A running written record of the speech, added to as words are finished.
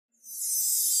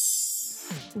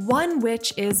One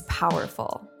witch is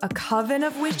powerful. A coven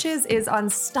of witches is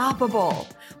unstoppable.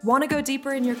 Want to go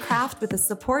deeper in your craft with the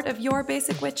support of your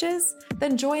basic witches?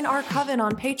 Then join our coven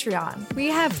on Patreon. We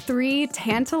have 3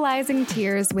 tantalizing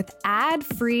tiers with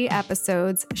ad-free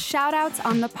episodes, shout-outs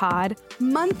on the pod,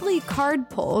 monthly card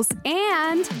pulls,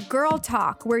 and Girl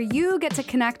Talk, where you get to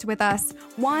connect with us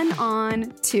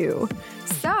 1-on-2.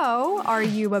 So, are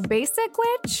you a basic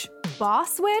witch,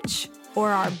 boss witch, or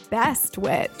our best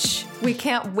witch? We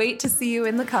can't wait to see you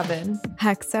in the coven.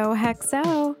 Hexo,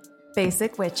 hexo.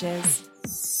 Basic witches.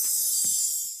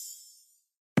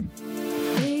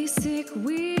 Basic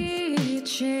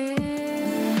witches.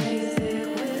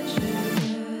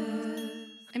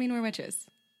 I mean, we're witches.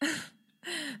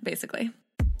 Basically.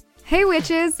 Hey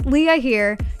witches, Leah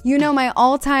here. You know my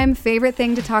all-time favorite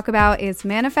thing to talk about is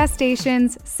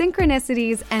manifestations,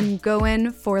 synchronicities, and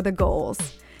going for the goals.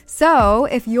 So,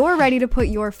 if you're ready to put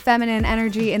your feminine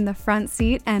energy in the front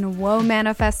seat and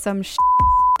manifest some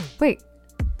Wait,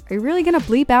 are you really gonna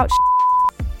bleep out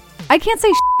I can't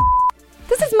say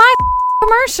This is my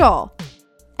commercial.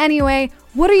 Anyway,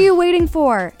 what are you waiting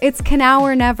for? It's Canau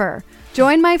or never.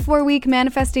 Join my 4-week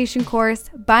manifestation course,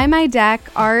 buy my deck,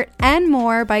 art, and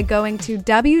more by going to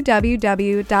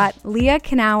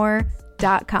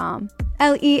www.leahknauer.com.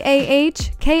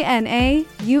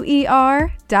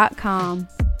 LEAHKNAUER.com.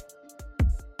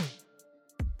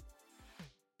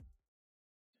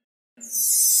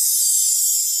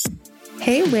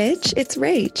 Hey witch, it's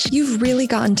Rach. You've really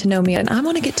gotten to know me and I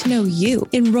want to get to know you.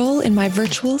 Enroll in my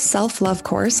virtual self-love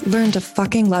course, Learn to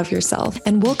Fucking Love Yourself,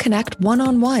 and we'll connect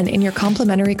one-on-one in your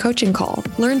complimentary coaching call.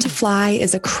 Learn to Fly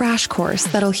is a crash course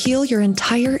that'll heal your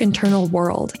entire internal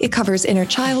world. It covers inner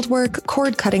child work,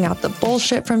 cord cutting out the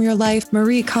bullshit from your life,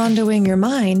 Marie Kondoing your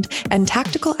mind, and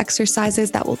tactical exercises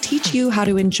that will teach you how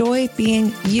to enjoy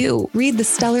being you. Read the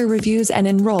stellar reviews and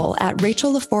enroll at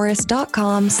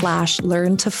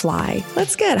rachelleforest.com/learn-to-fly.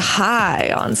 Let's get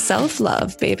high on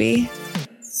self-love, baby.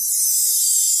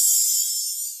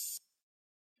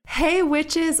 Hey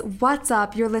witches, what's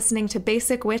up? You're listening to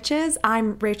Basic Witches.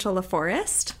 I'm Rachel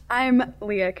LaForest. I'm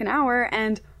Leah Knauer,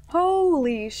 and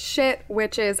holy shit,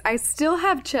 witches, I still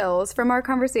have chills from our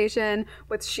conversation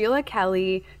with Sheila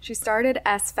Kelly. She started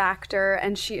S Factor,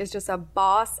 and she is just a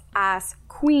boss-ass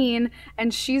queen,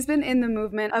 and she's been in the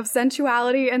movement of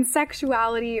sensuality and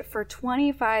sexuality for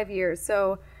 25 years,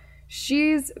 so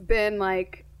she's been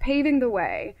like paving the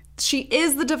way. She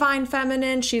is the divine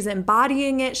feminine. She's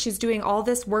embodying it. She's doing all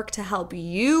this work to help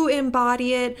you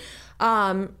embody it.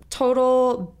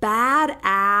 Total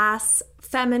badass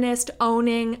feminist,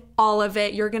 owning all of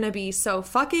it. You're going to be so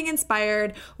fucking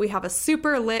inspired. We have a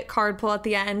super lit card pull at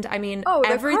the end. I mean,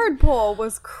 the card pull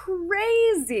was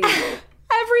crazy.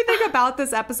 Everything about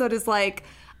this episode is like,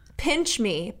 pinch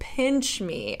me.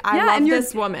 I love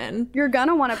this woman. You're going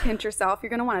to want to pinch yourself. You're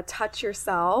going to want to touch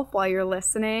yourself while you're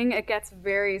listening. It gets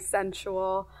very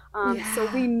sensual. So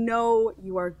we know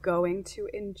you are going to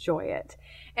enjoy it.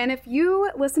 And if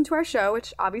you listen to our show,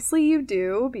 which obviously you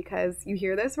do because you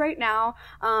hear this right now,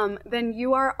 then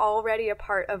you are already a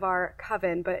part of our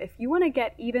coven. But if you want to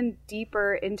get even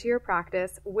deeper into your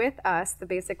practice with us, the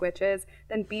Basic Witches,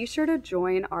 then be sure to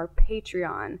join our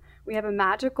Patreon. We have a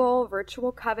magical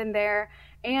virtual coven there,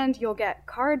 and you'll get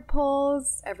card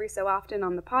pulls every so often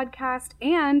on the podcast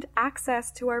and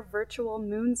access to our virtual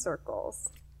moon circles.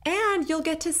 And you'll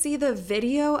get to see the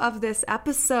video of this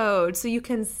episode, so you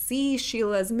can see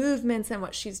Sheila's movements and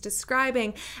what she's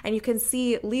describing, and you can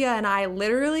see Leah and I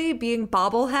literally being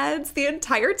bobbleheads the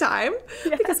entire time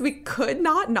because we could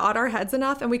not nod our heads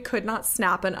enough and we could not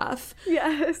snap enough.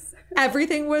 Yes.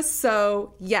 Everything was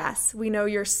so, yes, we know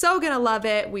you're so gonna love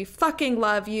it. We fucking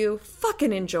love you.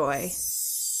 Fucking enjoy.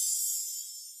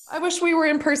 I wish we were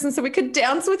in person so we could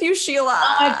dance with you, Sheila.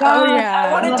 Oh my God. Oh, yeah.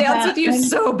 I want to dance with you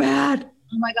so bad.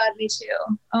 Oh my God, me too.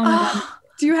 Oh my God.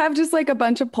 Do you have just like a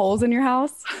bunch of poles in your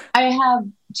house? I have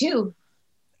 2.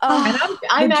 And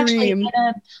I'm actually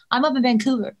I'm up in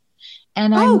Vancouver,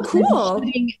 and I'm cool.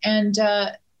 shooting, and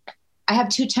I have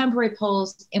 2 temporary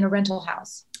poles in a rental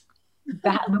house.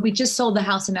 We just sold the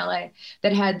house in LA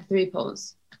that had 3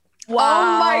 poles. Wow.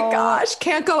 Oh my gosh.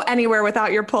 Can't go anywhere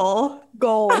without your pole.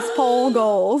 Pole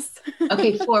goals.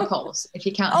 Okay, 4 poles if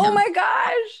you count. Oh my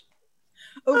gosh.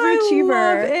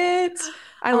 Overachiever.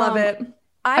 I love it.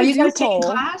 Are you guys taking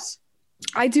class?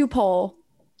 I do pole.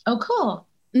 Oh, cool.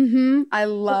 I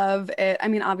love it. I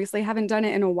mean, obviously I haven't done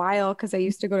it in a while because I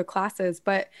used to go to classes,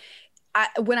 but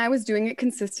when I was doing it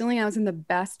consistently, I was in the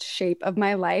best shape of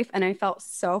my life, and I felt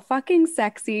so fucking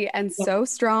sexy and so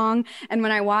strong. And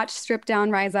when I watched Strip Down,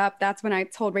 Rise Up, that's when I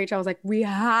told Rachel, I was like, we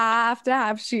have to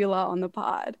have Sheila on the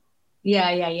pod.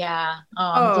 Yeah. Oh,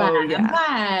 I'm glad. Oh, I'm yeah.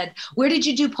 glad. Where did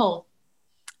you do pole?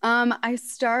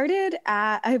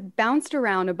 I bounced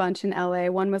around a bunch in LA.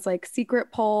 One was like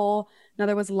Secret Pole,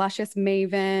 another was Luscious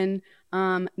Maven.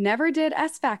 Never did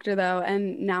S Factor though,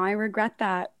 and now I regret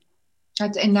that.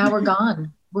 And now we're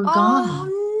gone. We're gone.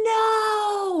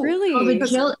 Oh no. Really? COVID Because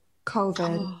killed.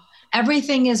 COVID.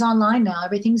 Everything is online now.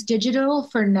 Everything's digital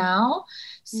for now.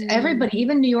 Everybody,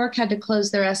 even New York had to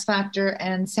close their S Factor,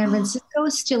 and San Francisco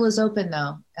still is open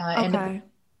though. And Okay.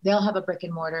 they'll have a brick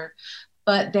and mortar,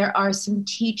 but there are some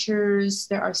teachers.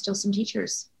 There are still some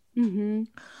teachers. Mm-hmm.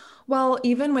 Well,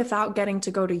 even without getting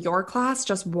to go to your class,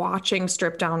 just watching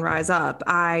Strip Down Rise Up,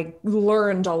 I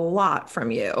learned a lot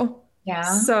from you. Yeah.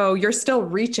 So you're still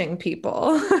reaching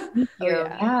people. Thank Oh, you.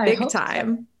 yeah. Yeah, Big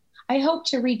time. So. I hope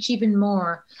to reach even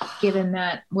more, given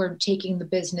that we're taking the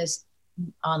business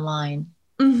online.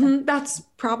 That's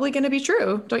probably going to be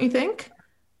true, don't you think?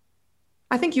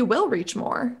 I think you will reach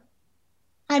more.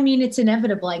 I mean, it's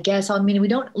inevitable, I guess. I mean, we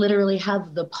don't literally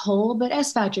have the pole, but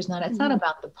S Factor's not, it's not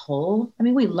about the pole. I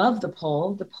mean, we love the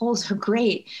pole. The poles are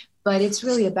great, but it's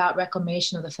really about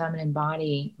reclamation of the feminine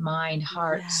body, mind,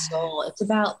 heart, soul. It's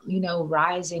about,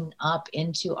 rising up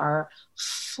into our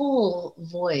full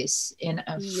voice in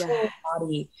a full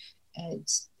body.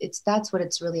 That's what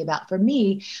it's really about for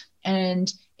me.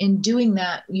 And in doing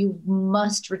that, you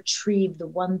must retrieve the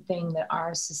one thing that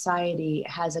our society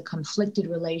has a conflicted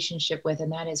relationship with,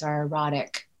 and that is our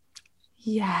erotic.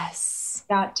 Yes.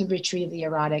 Got to retrieve the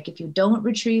erotic. If you don't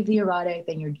retrieve the erotic,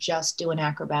 then you're just doing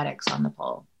acrobatics on the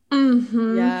pole.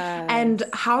 Yes. And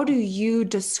how do you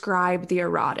describe the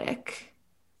erotic?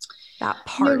 That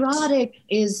part. The erotic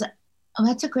is,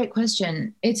 that's a great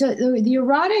question. The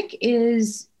erotic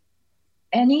is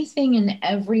anything and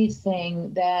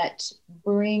everything that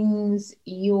brings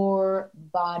your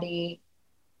body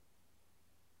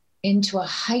into a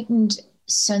heightened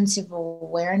sense of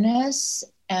awareness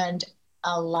and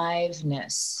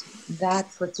aliveness.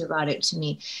 That's what's erotic to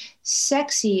me.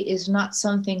 Sexy is not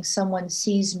something someone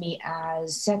sees me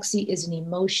as. Sexy is an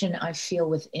emotion I feel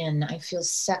within. I feel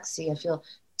sexy. I feel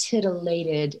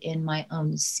titillated in my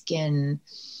own skin.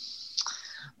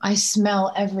 I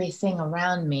smell everything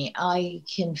around me. I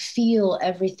can feel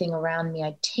everything around me.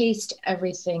 I taste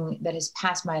everything that has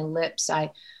passed my lips.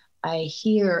 I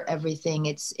hear everything.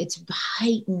 It's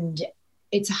heightened.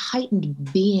 It's a heightened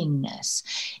beingness.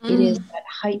 It is that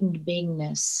heightened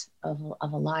beingness of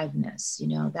aliveness.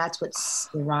 That's what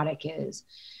erotic is.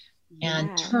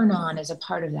 And turn on is a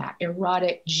part of that.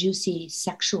 Erotic, juicy,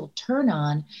 sexual turn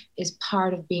on is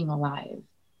part of being alive.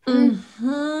 I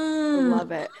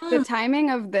love it. The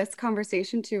timing of this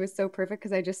conversation too is so perfect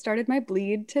because I just started my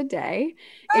bleed today,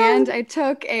 and I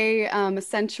took a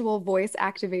sensual voice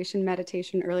activation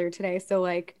meditation earlier today. So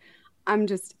like, I'm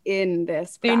just in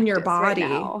this in your body.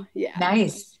 Right now. Yeah,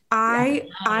 nice.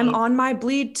 I'm on my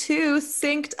bleed too,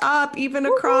 synced up even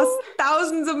across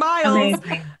thousands of miles.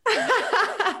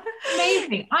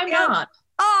 Amazing. I'm not.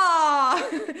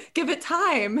 Give it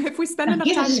time. If we spend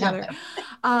enough time together.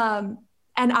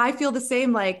 And I feel the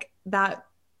same, like that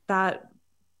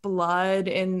blood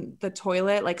in the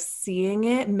toilet, like seeing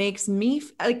it makes me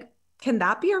like, can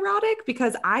that be erotic?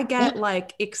 Because I get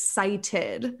like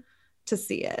excited to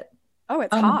see it. Oh,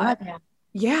 it's hot.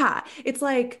 Yeah. It's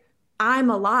like, I'm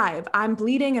alive. I'm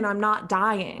bleeding and I'm not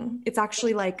dying. It's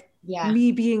actually like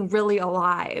me being really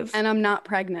alive. And I'm not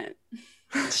pregnant.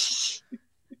 It's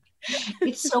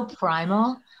so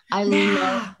primal. I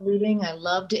love bleeding. I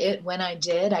loved it when I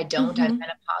did. I don't. I'm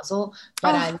menopausal,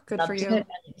 but I loved it. And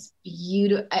it's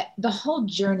beautiful. The whole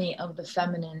journey of the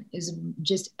feminine is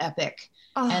just epic.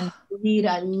 And bleed.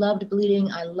 I loved bleeding.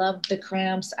 I loved the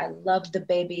cramps. I loved the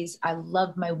babies. I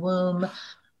loved my womb.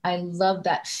 I love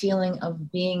that feeling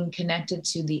of being connected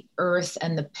to the earth,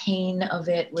 and the pain of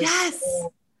it was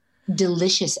so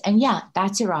delicious. And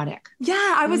that's erotic.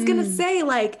 Yeah, I was gonna say,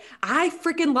 like, I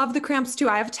freaking love the cramps too.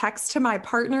 I have texts to my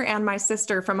partner and my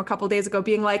sister from a couple days ago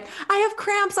being like, I have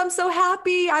cramps, I'm so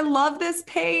happy, I love this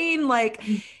pain. Like,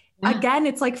 again,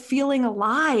 it's like feeling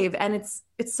alive, and it's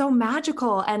so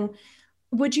magical. And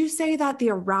would you say that the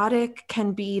erotic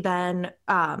can be then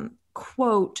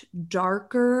quote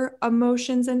darker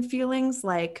emotions and feelings,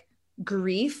 like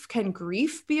grief? Can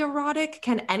grief be erotic?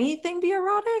 Can anything be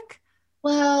erotic?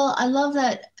 Well, I love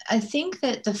that. I think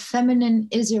that the feminine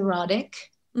is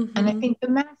erotic, and I think the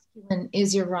masculine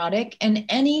is erotic, and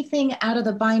anything out of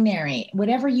the binary,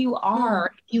 whatever you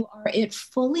are, if you are it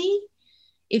fully,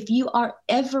 if you are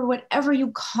ever, whatever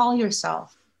you call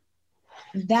yourself,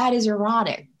 that is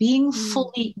erotic. Being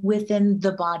fully within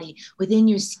the body, within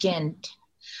your skin,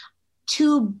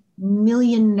 to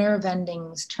million nerve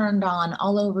endings turned on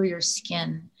all over your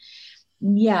skin.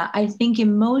 Yeah, I think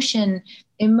emotion,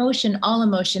 all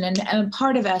emotion, and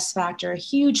part of S Factor, a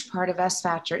huge part of S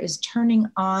Factor is turning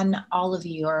on all of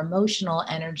your emotional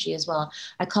energy as well.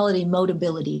 I call it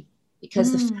emotability,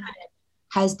 because the feminine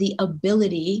has the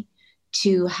ability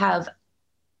to have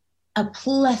a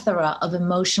plethora of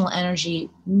emotional energy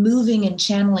moving and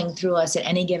channeling through us at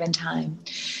any given time.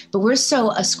 But we're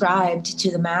so ascribed to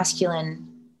the masculine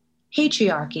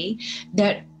patriarchy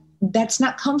that's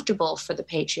not comfortable for the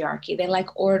patriarchy. They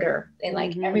like order. They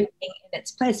like everything in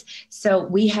its place. So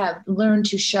we have learned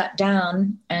to shut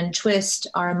down and twist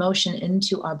our emotion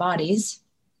into our bodies.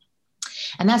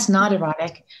 And that's not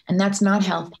erotic, and that's not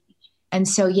healthy. And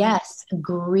so, yes,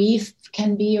 grief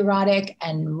can be erotic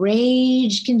and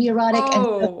rage can be erotic. And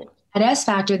so at S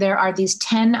Factor, there are these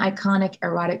 10 iconic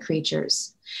erotic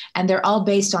creatures, and they're all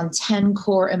based on 10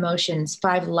 core emotions,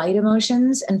 5 light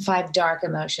emotions and 5 dark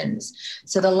emotions.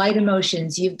 So the light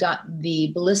emotions, you've got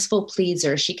the blissful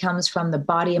pleaser. She comes from the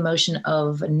body emotion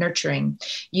of nurturing.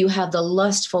 You have the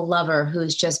lustful lover,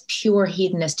 who's just pure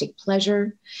hedonistic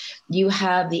pleasure. You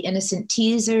have the innocent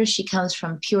teaser. She comes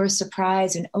from pure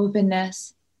surprise and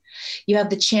openness. You have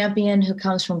the champion, who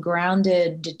comes from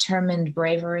grounded, determined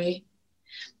bravery.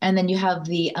 And then you have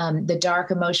the dark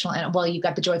emotional, and well, you've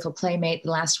got the joyful playmate, the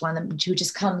last one, who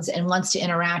just comes and wants to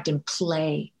interact and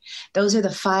play. Those are the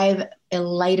 5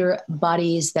 lighter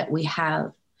bodies that we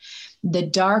have. The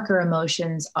darker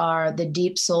emotions are the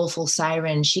deep, soulful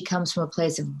siren. She comes from a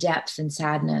place of depth and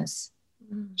sadness.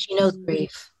 She knows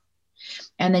grief.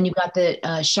 And then you've got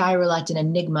the shy, reluctant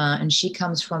enigma, and she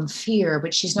comes from fear,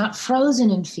 but she's not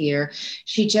frozen in fear.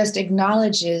 She just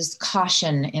acknowledges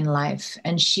caution in life,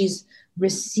 and she's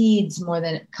recedes more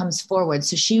than it comes forward.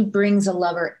 So she brings a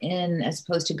lover in as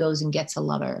opposed to goes and gets a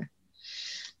lover.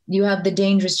 You have the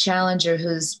dangerous challenger,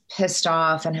 who's pissed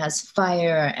off and has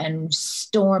fire and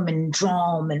storm and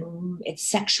drum, and it's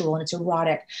sexual and it's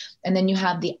erotic. And then you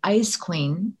have the ice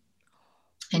queen,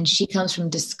 and she comes from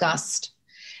disgust.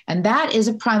 And that is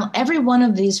a primal. Every one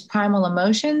of these primal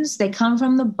emotions, they come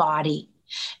from the body,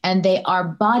 and they are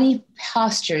body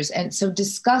postures. And so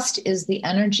disgust is the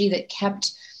energy that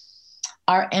kept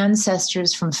our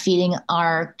ancestors from feeding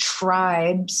our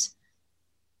tribes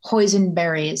poison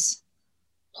berries,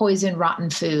 poison rotten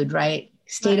food, right?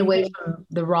 Stayed away from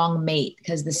the wrong mate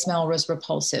because the smell was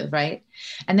repulsive, right?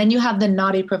 And then you have the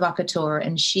naughty provocateur,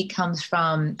 and she comes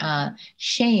from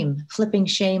shame, flipping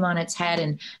shame on its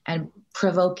head and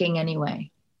provoking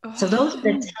anyway. So those are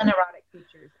the 10 erotic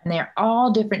creatures, and they're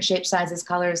all different shapes, sizes,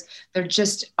 colors. They're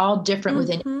just all different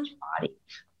within each body.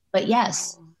 But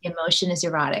yes, emotion is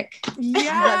erotic.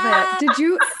 Yeah.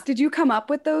 Did you come up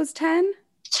with those 10?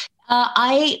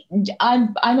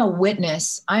 I'm a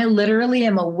witness. I literally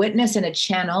am a witness and a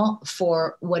channel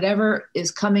for whatever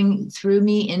is coming through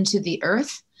me into the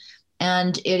earth.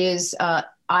 And it is,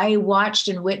 I watched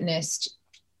and witnessed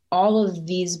all of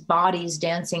these bodies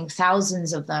dancing,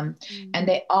 thousands of them, and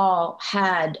they all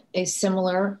had a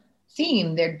similar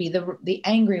theme. There'd be the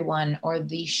angry one, or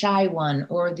the shy one,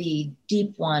 or the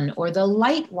deep one, or the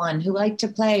light one who liked to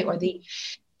play, or the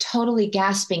totally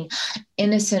gasping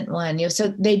innocent one.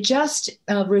 So they just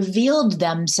revealed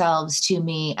themselves to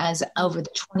me as over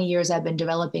the 20 years I've been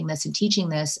developing this and teaching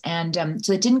this. And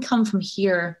so it didn't come from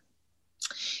here.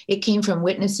 It came from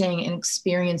witnessing and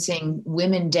experiencing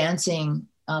women dancing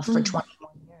for 21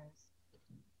 years.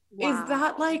 Wow. Is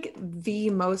that like the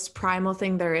most primal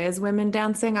thing there is, women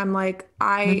dancing? I'm like,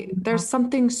 there's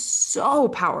something so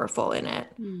powerful in it.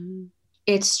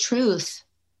 It's truth.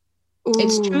 Ooh.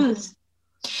 It's truth.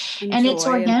 And it's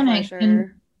organic.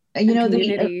 And, you know,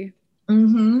 community.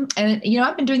 And, you know,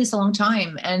 I've been doing this a long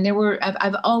time, and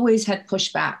I've always had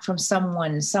pushback from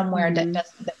someone somewhere that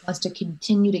wants to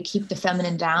continue to keep the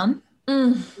feminine down.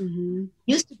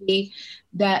 Used to be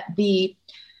that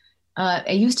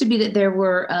there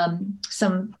were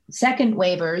some second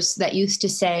wavers that used to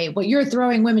say, well, you're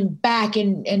throwing women back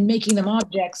and making them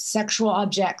objects, sexual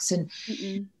objects.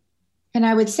 And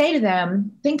I would say to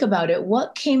them, think about it.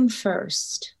 What came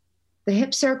first, the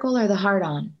hip circle or the heart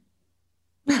on?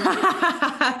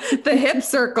 The hip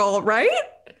circle, right?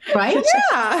 Right?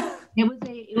 Yeah.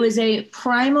 It was a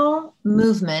primal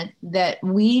movement that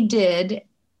we did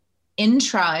in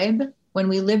tribe when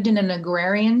we lived in an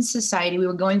agrarian society. We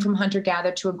were going from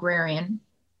hunter-gatherer to agrarian.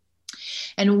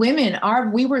 And women,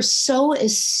 we were so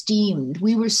esteemed.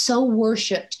 We were so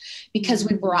worshipped because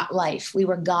we brought life. We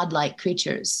were godlike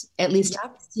creatures, at least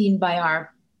seen by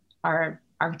our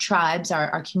tribes,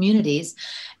 our communities.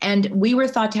 And we were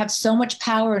thought to have so much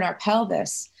power in our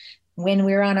pelvis when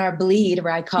we were on our bleed,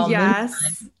 where I call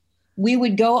moonshine, we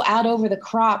would go out over the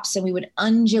crops and we would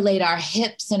undulate our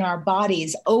hips and our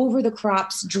bodies over the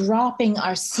crops, dropping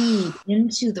our seed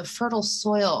into the fertile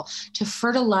soil to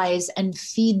fertilize and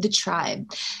feed the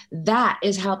tribe. That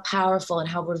is how powerful and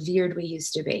how revered we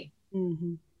used to be.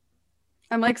 Mm-hmm.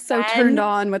 I'm like so turned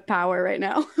on with power right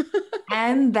now.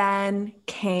 And then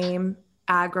came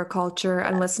agriculture,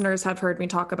 and listeners have heard me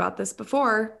talk about this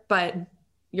before, but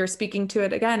you're speaking to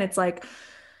it again. It's like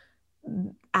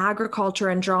agriculture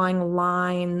and drawing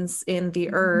lines in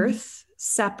the earth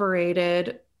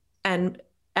separated and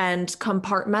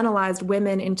compartmentalized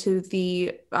women into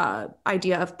the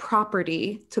idea of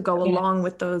property to go along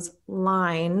with those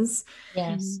lines.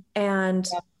 Yes. And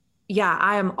yeah,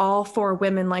 I am all for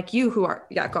women like you who are,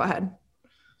 go ahead.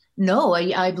 No,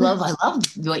 I love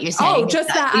what you're saying. Oh, just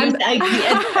that.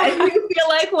 I feel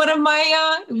like one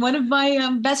of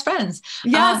my best friends.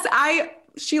 Yes,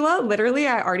 Sheila, literally,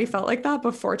 I already felt like that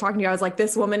before talking to you. I was like,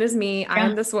 this woman is me. I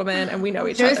am this woman, and we know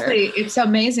each other. Seriously, it's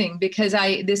amazing because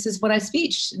this is what I speak.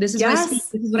 This is what I speak.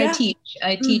 This is what I teach.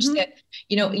 I teach that,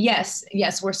 yes,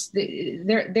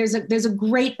 there's a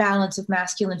great balance of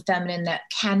masculine and feminine that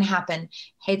can happen.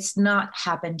 It's not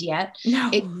happened yet. No.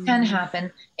 It can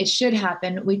happen. It should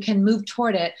happen. We can move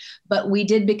toward it, but we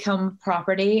did become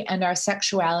property, and our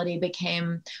sexuality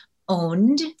became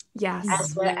owned. Yes.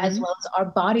 As well as our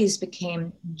bodies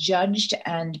became judged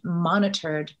and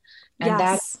monitored. And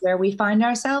that's where we find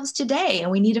ourselves today.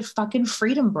 And we need a fucking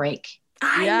freedom break.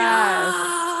 I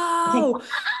know.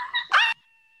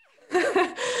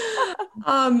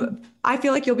 I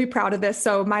feel like you'll be proud of this.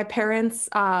 So my parents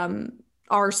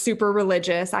are super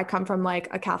religious. I come from like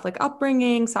a Catholic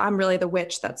upbringing. So I'm really the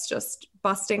witch that's just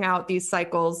busting out these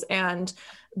cycles. And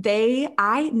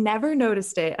I never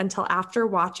noticed it until after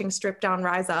watching Strip Down,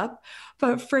 Rise Up,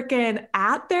 but freaking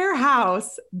at their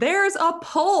house, there's a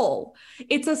pole.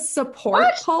 It's a support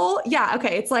pole. Yeah.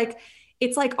 Okay. It's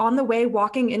like on the way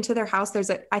walking into their house,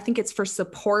 I think it's for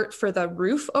support for the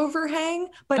roof overhang,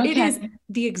 but it is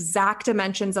the exact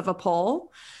dimensions of a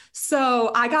pole.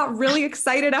 So I got really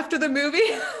excited after the movie.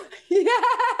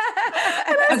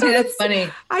 That's funny.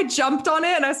 I jumped on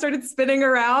it and I started spinning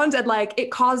around, and like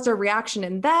it caused a reaction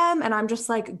in them. And I'm just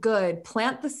like, good,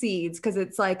 plant the seeds. Cause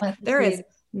it's like, there is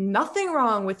nothing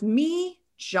wrong with me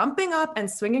jumping up and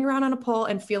swinging around on a pole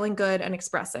and feeling good and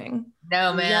expressing.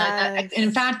 No, man. Yes.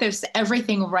 In fact, there's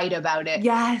everything right about it.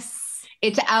 Yes.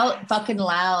 It's out fucking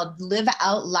loud, live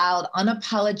out loud,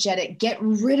 unapologetic, get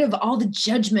rid of all the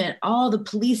judgment, all the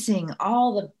policing,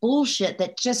 all the bullshit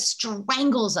that just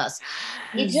strangles us.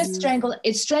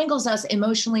 It strangles us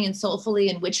emotionally and soulfully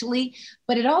and witchily,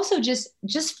 but it also just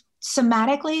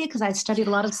somatically, because I studied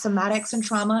a lot of somatics and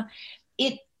trauma,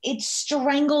 it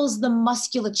strangles the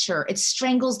musculature. It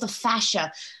strangles the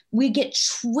fascia. We get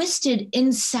twisted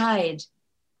inside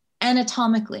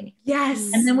anatomically.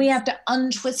 Yes. And then we have to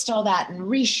untwist all that and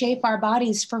reshape our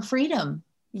bodies for freedom.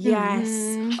 Yes.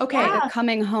 Mm-hmm. Okay. Yeah.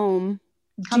 Coming home.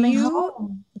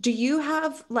 Do you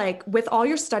have, like, with all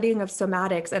your studying of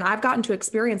somatics, and I've gotten to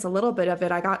experience a little bit of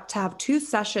it, I got to have 2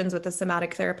 sessions with a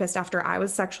somatic therapist after I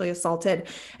was sexually assaulted,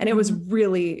 and it was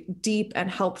really deep and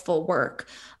helpful work.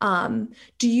 Do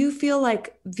you feel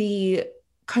like the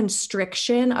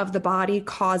constriction of the body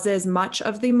causes much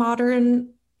of the modern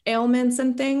ailments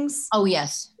and things? Oh,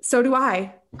 yes. So do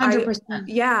I. 100%.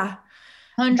 Yeah.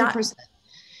 100%.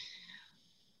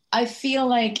 I feel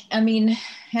like, and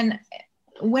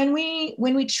when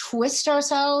we twist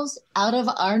ourselves out of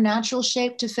our natural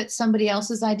shape to fit somebody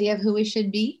else's idea of who we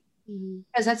should be,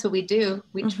 because that's what we do.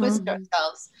 We twist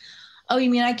ourselves. Oh, you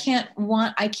mean I can't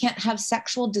have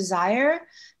sexual desire?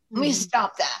 Let me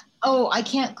stop that. Oh, I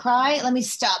can't cry. Let me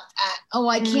stop that. Oh,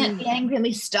 I can't be angry. Let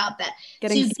me stop that.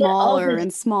 Getting smaller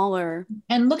and smaller.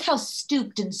 And look how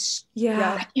stooped and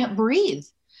I can't breathe.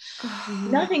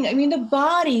 Nothing. The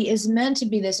body is meant to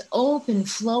be this open,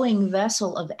 flowing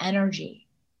vessel of energy.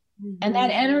 And that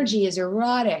energy is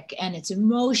erotic and it's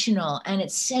emotional and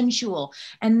it's sensual.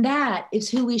 And that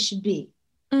is who we should be.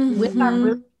 With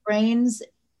our brains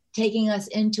taking us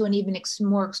into an even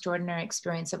more extraordinary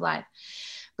experience of life.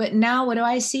 But now what do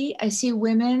I see? I see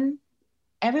women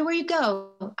everywhere you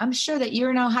go. I'm sure that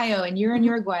you're in Ohio and you're in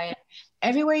Uruguay.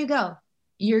 Everywhere you go,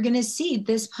 you're going to see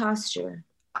this posture.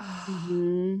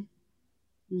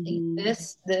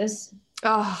 This.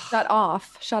 Oh,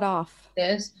 shut off.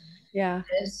 This. Yeah.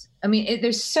 This.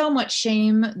 There's so much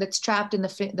shame that's trapped in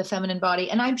the feminine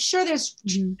body. And I'm sure there's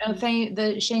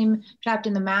the shame trapped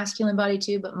in the masculine body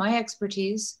too. But my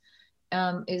expertise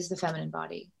is the feminine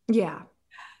body. Yeah.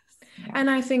 And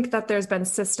I think that there's been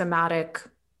systematic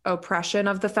oppression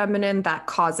of the feminine that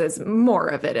causes more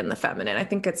of it in the feminine. I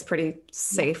think it's pretty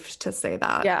safe to say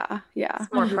that. Yeah.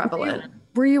 It's more prevalent.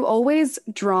 Were you always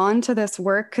drawn to this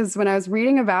work? Because when I was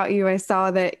reading about you, I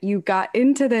saw that you got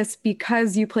into this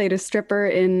because you played a stripper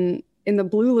in the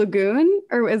Blue Lagoon,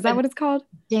 or is that what it's called?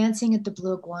 Dancing at the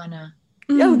Blue Iguana.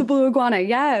 Oh, the Blue Iguana.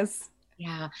 Yes.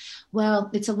 Yeah. Well,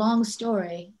 it's a long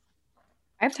story.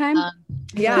 I have time.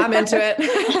 Yeah, I'm into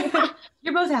it.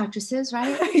 You're both actresses,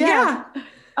 right? Yeah.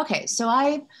 Okay. So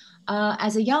I,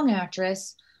 as a young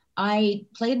actress, I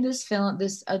played this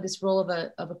role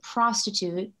of a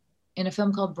prostitute in a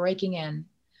film called Breaking In.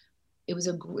 It was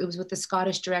with the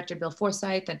Scottish director Bill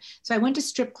Forsyth, and so I went to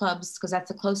strip clubs because that's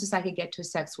the closest I could get to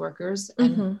sex workers.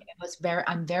 And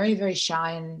I'm very, very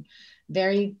shy and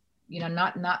very,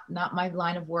 not my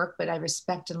line of work, but I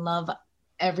respect and love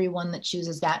everyone that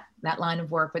chooses that line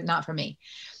of work, but not for me.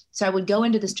 So I would go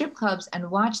into the strip clubs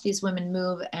and watch these women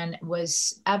move, and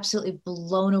was absolutely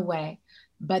blown away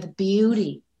by the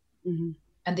beauty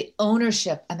and the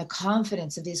ownership and the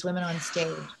confidence of these women on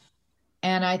stage.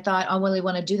 And I thought, I really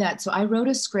want to do that. So I wrote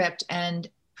a script and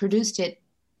produced it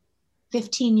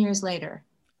 15 years later.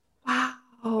 Wow.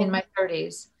 In my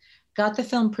 30s. Got the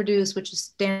film produced, which is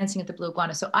Dancing at the Blue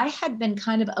Iguana. So I had been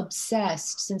kind of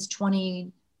obsessed since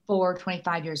 24,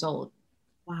 25 years old.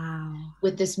 Wow.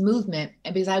 With this movement.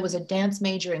 And because I was a dance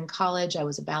major in college, I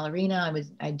was a ballerina.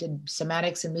 I did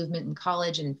somatics and movement in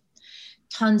college, and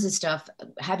tons of stuff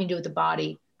having to do with the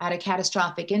body. I had a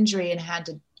catastrophic injury and had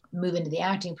to move into the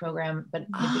acting program, but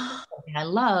something I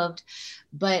loved.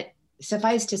 But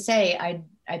suffice to say,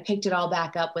 I picked it all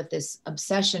back up with this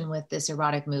obsession with this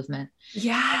erotic movement.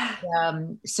 Yeah.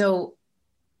 And, so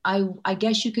I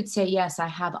guess you could say, yes, I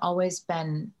have always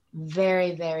been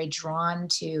very, very drawn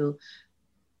to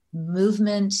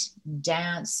movement,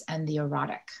 dance, and the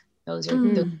erotic. Those are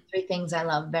the three things I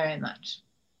love very much.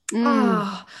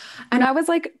 Oh, and I was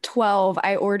like 12.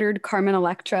 I ordered Carmen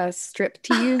Electra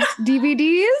striptease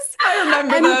DVDs. I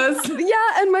remember those.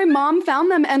 Yeah, and my mom found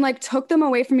them and like took them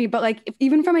away from me. But like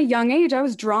even from a young age, I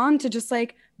was drawn to just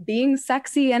like being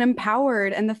sexy and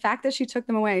empowered. And the fact that she took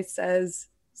them away says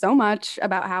so much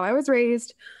about how I was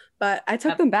raised. But I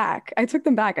took them back. I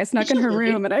snuck in her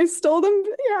room and I stole them.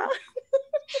 Yeah.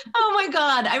 Oh my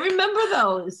God, I remember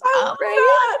those. Oh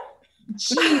my God.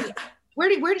 Jeez. Where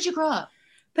did you grow up?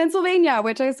 Pennsylvania,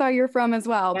 which I saw you're from as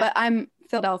well, but I'm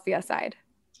Philadelphia side.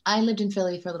 I lived in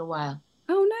Philly for a little while.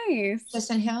 Oh, nice.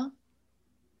 Chestnut Hill?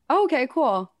 Oh, okay,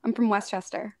 cool. I'm from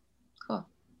Westchester. Cool.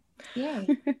 Yeah.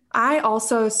 I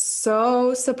also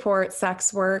so support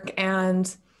sex work.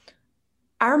 And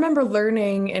I remember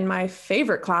learning in my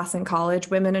favorite class in college,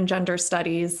 Women and Gender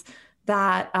Studies,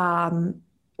 that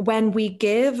when we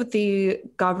give the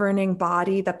governing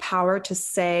body the power to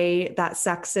say that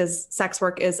sex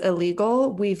work is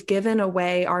illegal, we've given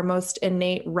away our most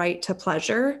innate right to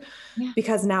pleasure,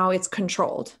 because now it's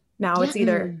controlled. Now it's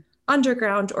either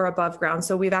underground or above ground.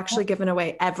 So we've actually given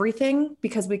away everything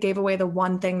because we gave away the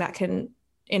one thing that can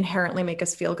inherently make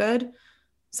us feel good.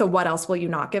 So what else will you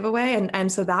not give away?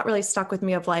 And so that really stuck with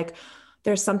me of like,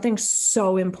 there's something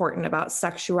so important about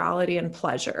sexuality and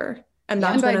pleasure. And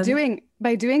that's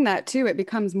by doing that too, it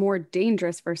becomes more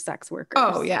dangerous for sex workers.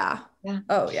 Oh yeah.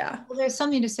 Oh yeah. Well, there's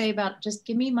something to say about just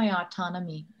give me my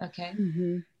autonomy, okay?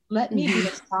 Let me be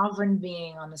a sovereign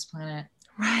being on this planet.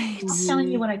 Right. I'm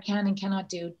telling you what I can and cannot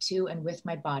do to and with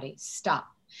my body. Stop.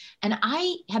 And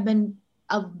I have been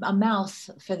a mouth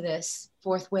for this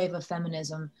fourth wave of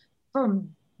feminism for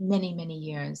many, many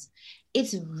years.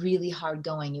 It's really hard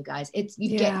going, you guys.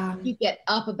 You get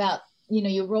up about,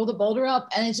 you roll the boulder up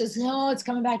and it's just, it's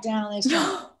coming back down.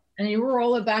 And you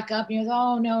roll it back up and you go,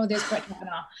 oh no, there's Brett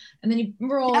Kavanaugh. And then you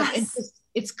roll it.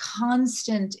 It's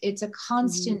constant. It's a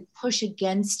constant push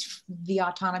against the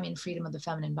autonomy and freedom of the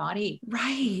feminine body.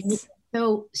 Right.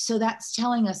 So that's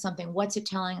telling us something. What's it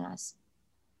telling us?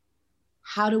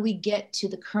 How do we get to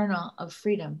the kernel of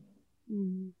freedom?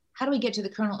 How do we get to the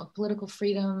kernel of political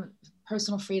freedom,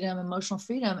 personal freedom, emotional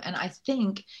freedom? And I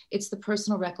think it's the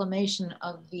personal reclamation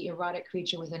of the erotic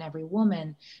creature within every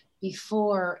woman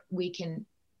before we can,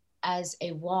 as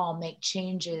a wall, make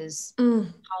changes,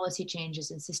 policy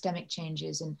changes and systemic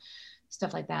changes and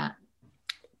stuff like that.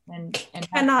 And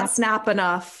cannot snap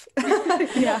enough.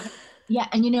 Yeah.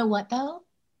 And you know what though?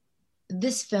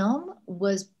 This film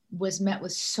was met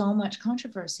with so much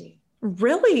controversy.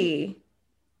 Really?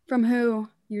 From who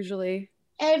usually?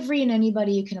 Every and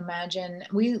anybody you can imagine.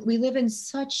 We live in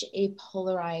such a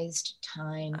polarized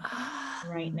time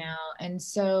right now. And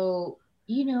so,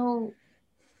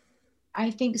 I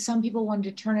think some people wanted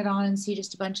to turn it on and see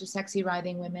just a bunch of sexy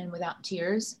writhing women without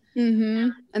tears.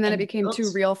 And then it And became guilt.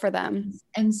 too real for them.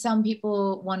 And some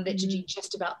people wanted it to be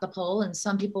just about the pole, and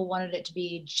some people wanted it to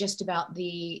be just about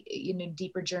the, you know,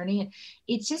 deeper journey. And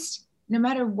it's just, no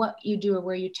matter what you do or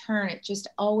where you turn, it just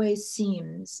always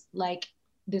seems like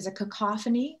there's a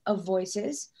cacophony of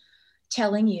voices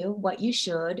telling you what you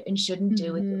should and shouldn't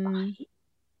do with your body.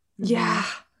 Yeah.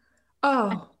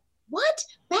 Oh. What?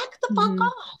 Back the fuck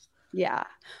off. Yeah.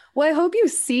 Well, I hope you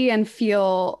see and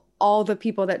feel all the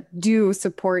people that do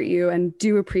support you and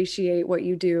do appreciate what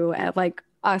you do, and like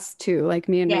us too, like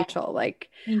me and Rachel. Like,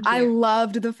 I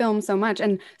loved the film so much.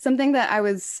 And something that I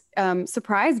was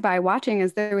surprised by watching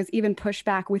is there was even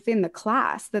pushback within the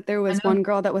class, that there was one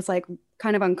girl that was like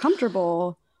kind of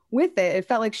uncomfortable with it. It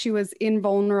felt like she was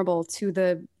invulnerable to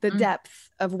the depth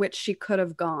of which she could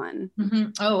have gone.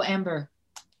 Oh, Amber.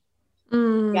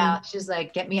 Yeah, she's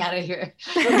like, get me out of here.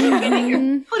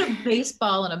 Put a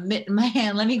baseball and a mitt in my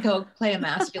hand. Let me go play a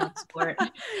masculine sport.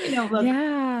 You know, look.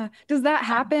 Yeah. Does that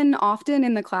happen often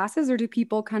in the classes, or do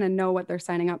people kind of know what they're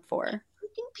signing up for?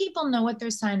 I think people know what they're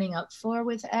signing up for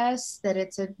with S, that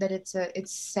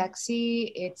it's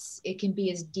sexy. It can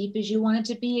be as deep as you want it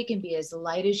to be. It can be as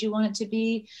light as you want it to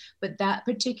be. But that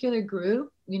particular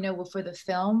group, you know, for the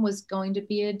film was going to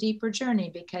be a deeper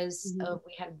journey, because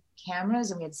we had cameras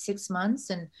and we had 6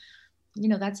 months, and you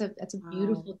know, that's a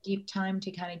beautiful deep time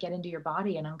to kind of get into your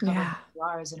body and uncover who you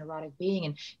are as an erotic being.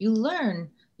 And you learn,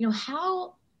 you know,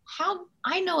 how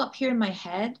I know up here in my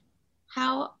head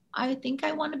how I think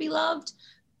I want to be loved,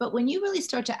 but when you really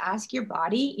start to ask your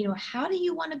body, you know, how do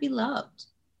you want to be loved?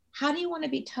 How do you want to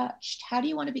be touched? How do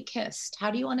you want to be kissed?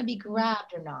 How do you want to be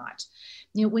grabbed or not?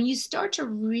 You know, when you start to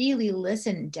really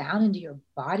listen down into your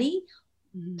body,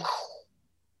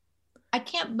 I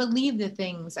can't believe the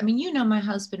things. I mean, you know, my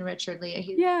husband, Richard, Leah,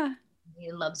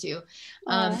 he loves you.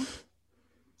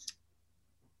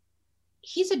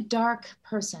 He's a dark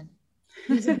person.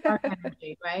 He's a dark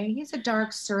energy, right? He's a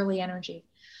dark, surly energy.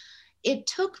 It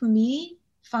took me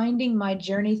finding my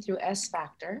journey through S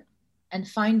Factor and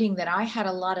finding that I had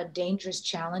a lot of dangerous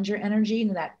challenger energy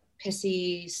and that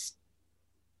pissy,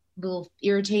 little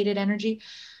irritated energy.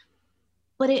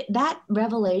 But that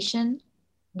revelation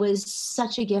was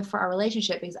such a gift for our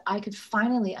relationship, because I could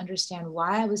finally understand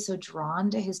why I was so drawn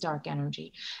to his dark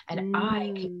energy, and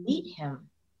I could meet him.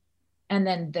 And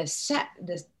then can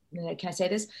I say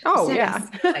this? Oh, yeah.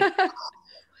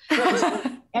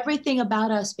 Everything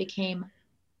about us became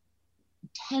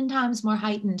 10 times more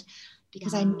heightened,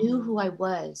 because I knew who I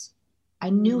was. I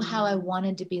knew how I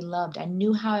wanted to be loved. I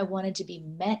knew how I wanted to be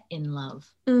met in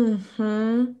love. I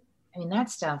mean, that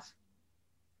stuff.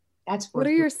 What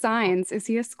are your signs? Is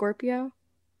he a Scorpio?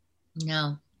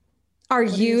 No. Are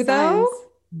you though?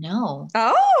 No.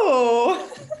 Oh.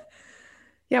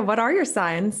 Yeah, what are your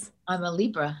signs? I'm a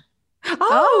Libra.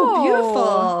 Oh,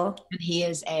 beautiful. And he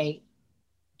is a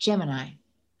Gemini.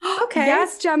 Okay.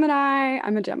 Yes, Gemini.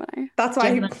 I'm a Gemini. That's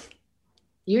why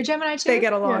you're Gemini too? They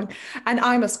get along. Yeah. And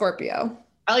I'm a Scorpio.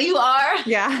 Oh, you are?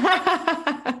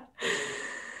 Yeah.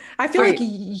 I feel like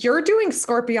you're doing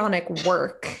scorpionic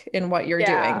work in what you're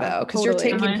doing, though, because you're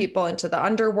taking people into the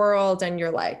underworld, and you're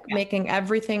like making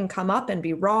everything come up and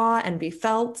be raw and be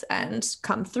felt and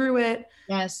come through it.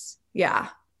 Yes. Yeah.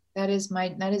 That is my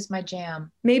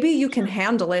jam. Maybe you can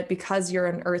handle it because you're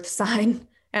an earth sign,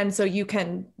 and so you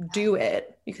can do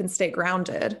it. You can stay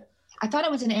grounded. I thought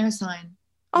it was an air sign.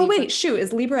 Oh, wait, shoot.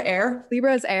 Is Libra air?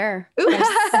 Libra is air. Oops.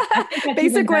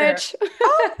 Basic witch.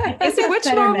 Oh, basic witch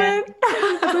moment.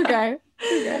 It's okay.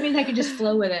 I mean, I could just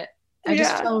flow with it. I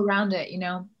just flow around it, you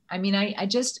know? I mean, I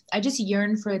just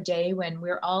yearn for a day when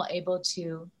we're all able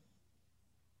to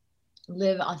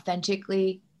live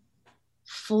authentically,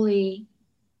 fully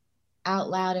out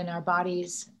loud in our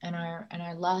bodies and our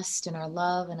lust and our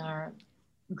love and our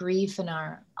grief and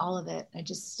our all of it. I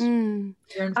just yearn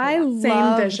for that.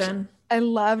 Same vision. I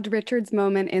loved Richard's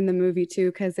moment in the movie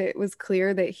too, because it was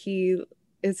clear that he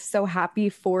is so happy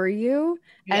for you,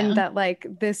 and that like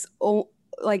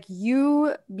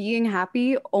you being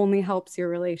happy only helps your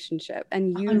relationship,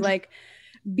 and you 100%. like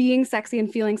being sexy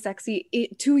and feeling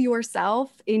sexy to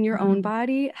yourself in your own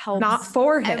body helps not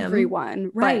for him,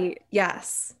 everyone, right?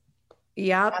 Yes.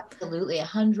 Yep. Absolutely.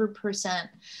 100%.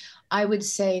 I would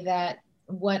say that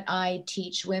what I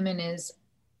teach women is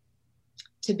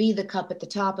to be the cup at the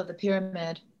top of the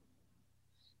pyramid,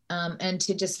 and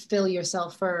to just fill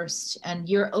yourself first, and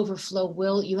your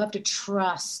overflow you have to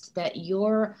trust that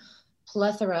your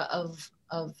plethora of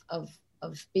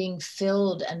being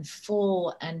filled and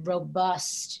full and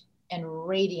robust and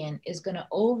radiant is going to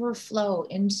overflow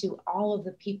into all of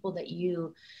the people that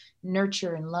you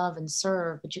nurture and love and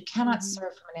serve, but you cannot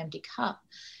serve from an empty cup.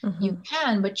 Mm-hmm. You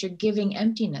can, but you're giving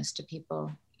emptiness to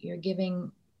people. You're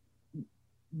giving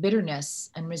bitterness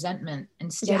and resentment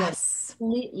instead of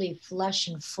completely flesh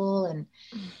and full and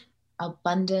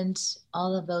abundant,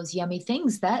 all of those yummy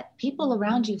things that people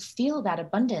around you feel that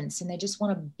abundance and they just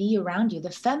want to be around you.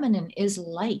 The feminine is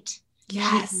light.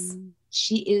 Yes.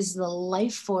 She is the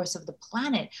life force of the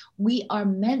planet. We are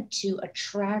meant to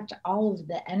attract all of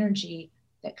the energy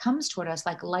that comes toward us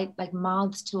like light, like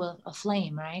moths to a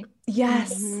flame, right?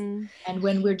 Yes. And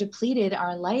when we're depleted,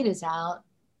 our light is out.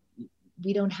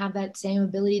 We don't have that same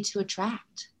ability to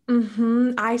attract.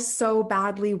 I so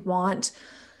badly want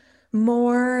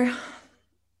more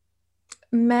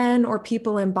men or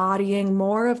people embodying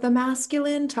more of the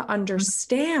masculine to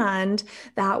understand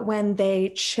that when they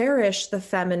cherish the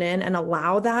feminine and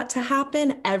allow that to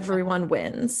happen, everyone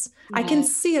wins. I can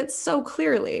see it so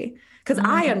clearly because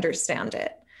I understand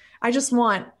it. I just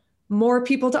want more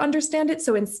people to understand it.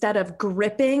 So instead of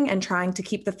gripping and trying to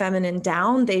keep the feminine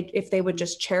down, if they would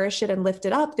just cherish it and lift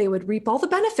it up, they would reap all the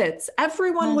benefits.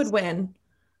 Everyone would win.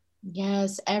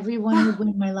 Yes, everyone would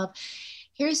win, my love.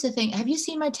 Here's the thing. Have you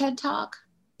seen my TED Talk?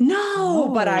 No,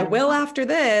 but I will after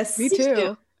this. Me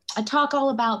too. I talk all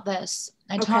about this.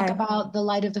 I talk about the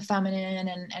light of the feminine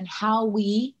and how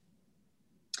we,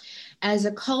 as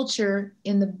a culture,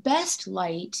 in the best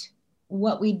light,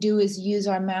 what we do is use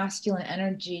our masculine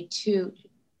energy to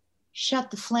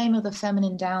shut the flame of the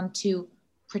feminine down, to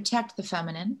protect the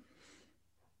feminine,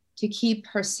 to keep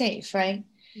her safe, right?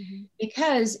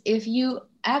 Because if you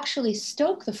actually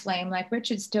stoke the flame, like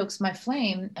Richard stokes my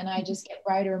flame, and I just get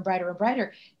brighter and brighter and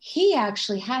brighter, he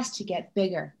actually has to get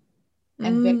bigger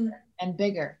and bigger and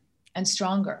bigger and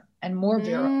stronger and more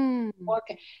virile.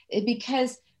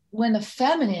 Because when the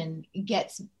feminine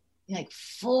gets like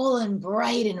full and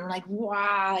bright and like,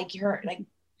 wow, like you're like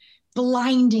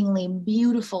blindingly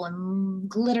beautiful and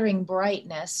glittering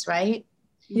brightness, right?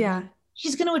 Yeah.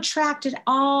 She's going to attract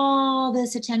all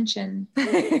this attention.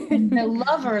 And the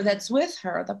lover that's with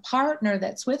her, the partner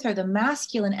that's with her, the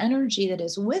masculine energy that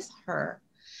is with her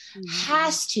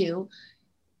has to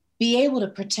be able to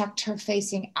protect her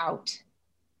facing out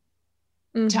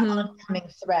to oncoming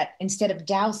threat instead of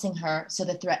dousing her so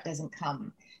the threat doesn't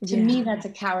come. To me, that's a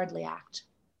cowardly act.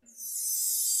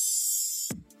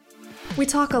 We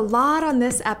talk a lot on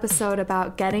this episode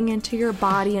about getting into your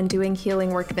body and doing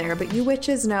healing work there, but you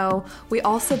witches know we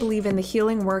also believe in the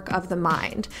healing work of the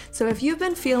mind. So if you've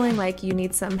been feeling like you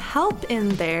need some help in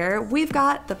there, we've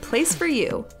got the place for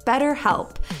you,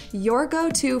 BetterHelp, your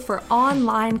go-to for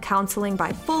online counseling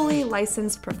by fully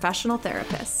licensed professional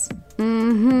therapists.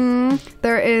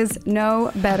 There is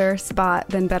no better spot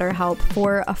than BetterHelp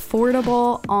for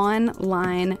affordable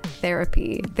online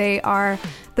therapy. They are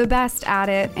the best at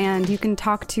it, and you can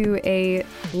talk to a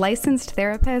licensed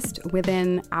therapist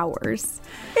within hours.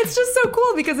 It's just so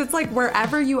cool because it's like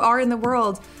wherever you are in the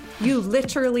world, you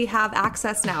literally have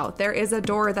access now. There is a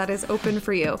door that is open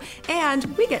for you. And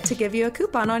we get to give you a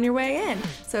coupon on your way in.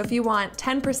 So if you want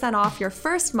 10% off your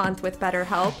first month with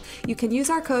BetterHelp, you can use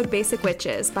our code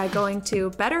BasicWitches by going to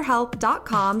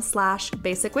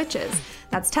betterhelp.com/basicwitches.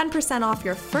 That's 10% off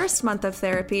your first month of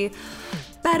therapy.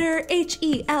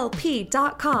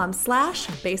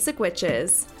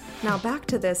 betterhelp.com/basicwitches. Now back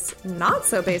to this not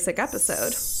so basic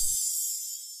episode.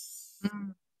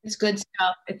 It's good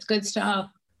stuff. It's good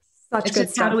stuff. Such good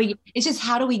stuff. It's just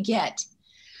how do we get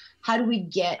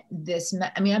this?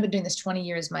 I mean, I've been doing this 20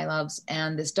 years, my loves,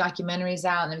 and this documentary is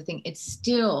out and everything. It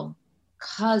still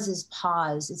causes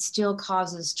pause. It still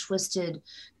causes twisted,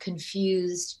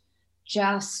 confused,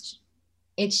 it's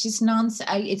just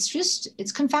nonsense.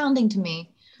 It's confounding to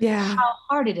me. Yeah. How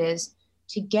hard it is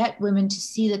to get women to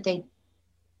see that they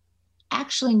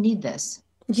actually need this.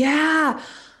 Yeah.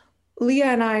 Leah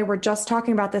and I were just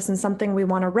talking about this in something we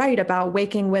want to write about,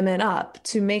 waking women up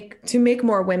to make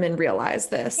more women realize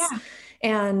this. Yeah.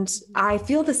 And I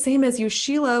feel the same as you,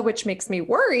 Sheila, which makes me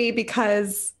worry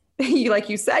because like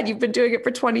you said, you've been doing it for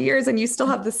 20 years and you still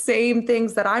have the same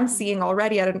things that I'm seeing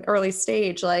already at an early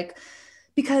stage. Like,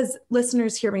 because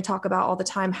listeners hear me talk about all the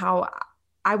time how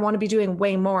I want to be doing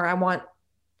way more. I want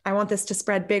this to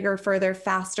spread bigger, further,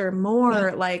 faster,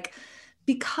 more,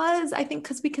 because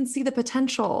we can see the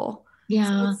potential.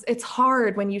 Yeah. So it's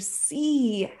hard when you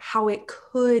see how it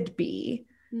could be.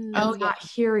 Not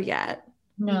here yet.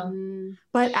 No.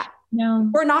 But no,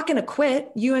 we're not going to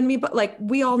quit, you and me, but like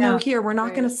we all know here, we're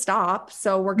not going to stop.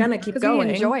 So we're going to keep going.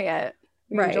 We enjoy it.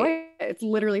 Enjoy it. It's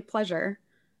literally pleasure.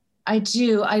 I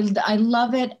do. I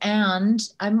love it. And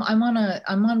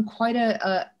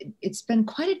it's been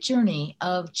quite a journey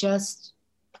of just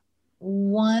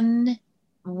one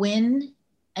win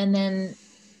and then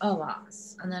a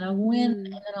loss and then a win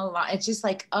and then a loss. It's just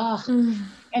like,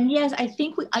 and yes, I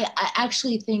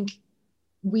actually think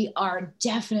we are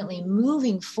definitely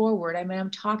moving forward. I mean, I'm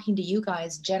talking to you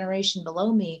guys, generation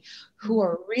below me, who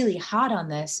are really hot on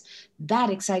this.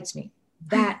 That excites me.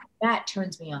 That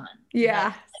turns me on.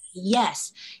 Yeah.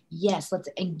 Yes. Let's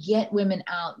and get women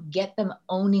out, get them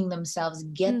owning themselves,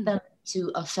 get them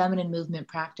to a feminine movement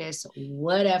practice,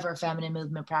 whatever feminine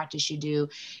movement practice you do,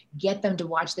 get them to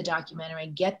watch the documentary,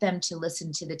 get them to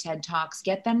listen to the TED Talks,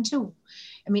 get them to,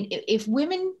 I mean, if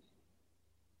women,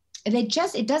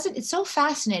 it's so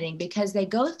fascinating because they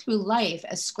go through life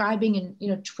ascribing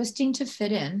and, twisting to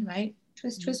fit in, right?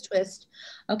 Twist.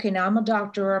 Okay, now I'm a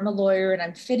doctor or I'm a lawyer and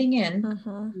I'm fitting in.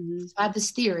 So I have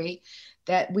this theory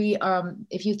that we,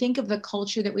 if you think of the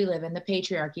culture that we live in, the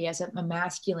patriarchy as a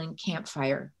masculine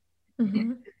campfire,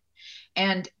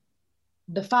 and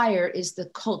the fire is the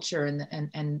culture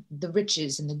and the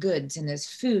riches and the goods and there's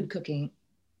food cooking.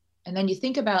 And then you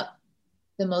think about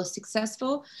the most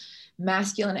successful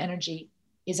masculine energy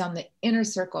is on the inner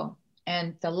circle.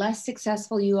 And the less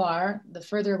successful you are, the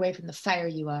further away from the fire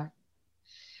you are.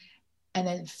 And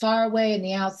then far away in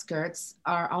the outskirts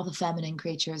are all the feminine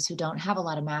creatures who don't have a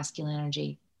lot of masculine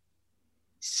energy,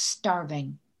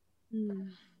 starving.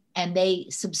 And they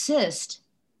subsist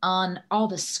on all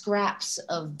the scraps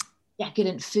of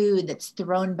decadent food that's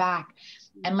thrown back.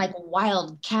 And like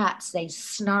wild cats, they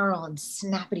snarl and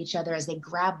snap at each other as they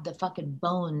grab the fucking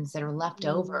bones that are left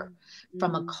over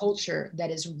from a culture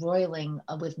that is roiling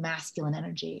with masculine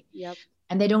energy. Yep.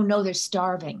 And they don't know they're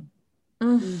starving.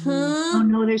 Oh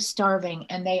no, they're starving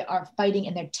and they are fighting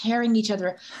and they're tearing each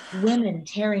other,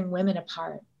 tearing women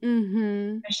apart.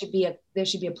 There should be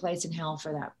a place in hell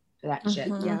for that shit.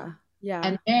 Yeah.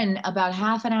 And then about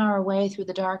half an hour away through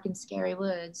the dark and scary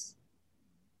woods,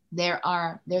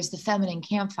 there's the feminine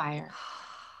campfire.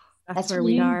 That's where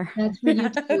we are. That's where you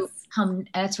two come.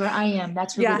 That's where I am.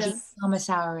 That's where the Thomas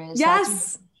Hour is.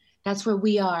 Yes. That's where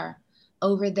we are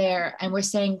over there. And we're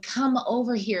saying, come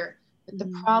over here. But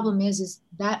the problem is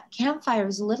that campfire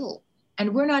is little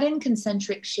and we're not in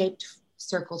concentric shaped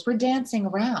circles. We're dancing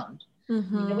around.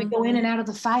 We go in and out of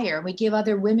the fire and we give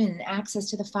other women access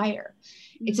to the fire.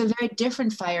 It's a very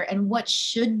different fire. And what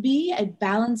should be a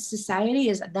balanced society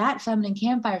is that feminine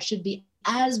campfire should be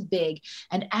as big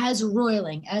and as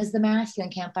roiling as the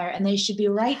masculine campfire. And they should be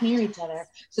right near each other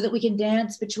so that we can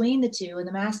dance between the two and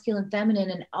the masculine,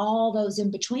 feminine, and all those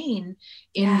in between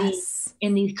in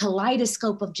the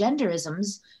kaleidoscope of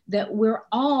genderisms that we're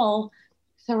all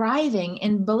thriving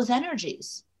in both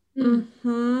energies.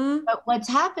 But what's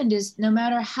happened is no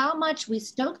matter how much we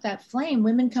stoke that flame,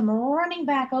 women come running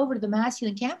back over to the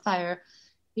masculine campfire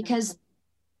because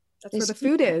that's where the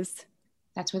food is.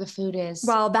 That's where the food is.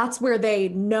 Well, that's where they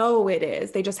know it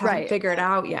is. They just haven't figured it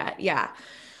out yet. Yeah.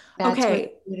 That's where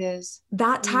it is.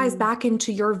 That ties back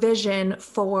into your vision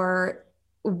for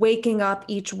waking up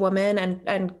each woman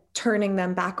and turning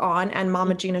them back on. And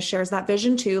Mama Gina shares that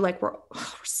vision too. Like we're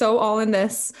so all in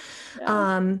this.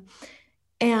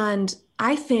 And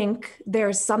I think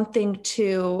there's something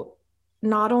to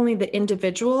not only the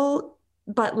individual,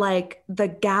 but like the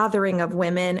gathering of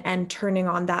women and turning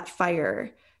on that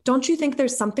fire. Don't you think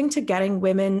there's something to getting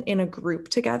women in a group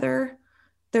together?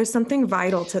 There's something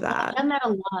vital to that. I've done that a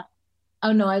lot.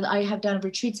 Oh no, I have done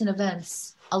retreats and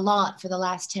events a lot for the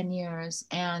last 10 years.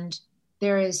 And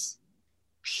there is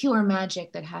pure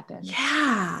magic that happens.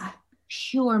 Yeah.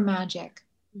 Pure magic.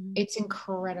 It's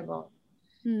incredible.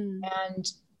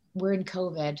 And we're in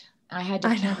COVID. I had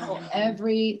to cancel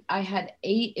I had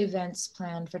 8 events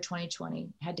planned for 2020.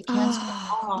 I had to cancel them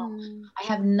all. I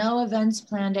have no events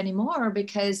planned anymore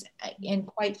because, and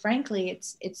quite frankly,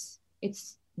 it's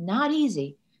not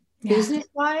easy.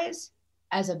 Business-wise,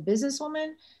 as a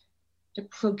businesswoman, to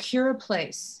procure a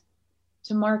place,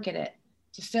 to market it,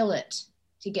 to fill it,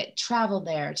 to get travel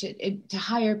there, to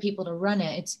hire people to run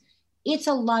it. It's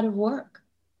a lot of work.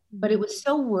 But it was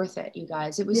so worth it, you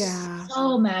guys. It was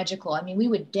so magical. I mean, we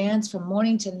would dance from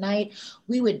morning to night.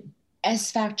 We would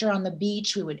S-Factor on the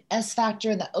beach. We would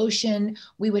S-Factor in the ocean.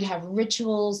 We would have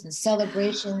rituals and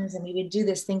celebrations. And we would do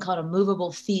this thing called a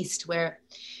movable feast where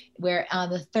on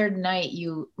the third night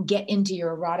you get into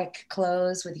your erotic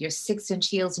clothes with your 6-inch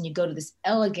heels and you go to this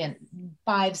elegant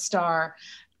 5-star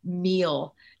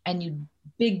meal and you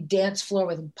big dance floor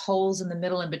with poles in the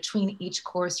middle, and between each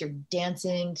course you're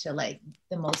dancing to like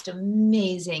the most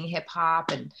amazing hip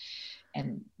hop and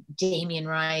Damien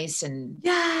Rice and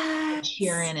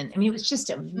Sheeran, and I mean it was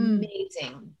just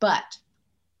amazing. But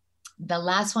the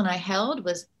last one I held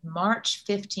was March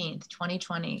 15th,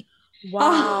 2020.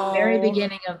 Wow. Very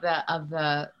beginning of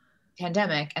the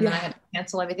pandemic, and then I had to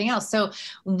cancel everything else. So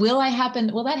will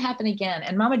that happen again?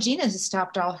 And Mama Gina has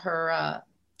stopped all her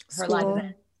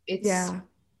live events.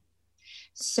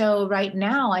 So right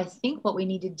now, I think what we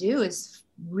need to do is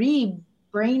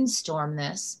brainstorm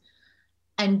this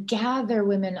and gather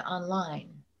women online.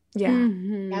 Yeah.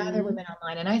 Gather women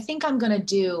online. And I think I'm going to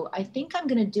do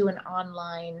an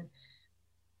online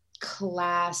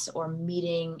class or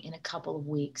meeting in a couple of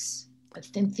weeks.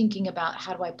 I've been thinking about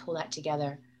how do I pull that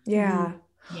together. Yeah.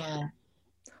 Yeah.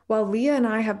 Well, Leah and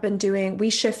I have been we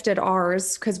shifted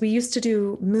ours because we used to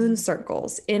do moon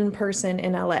circles in person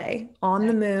in LA on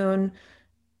the moon.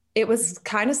 It was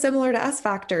kind of similar to S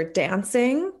Factor,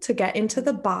 dancing to get into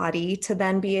the body, to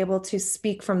then be able to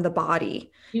speak from the body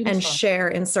and share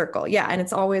in circle. Yeah. And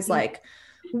it's always like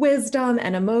wisdom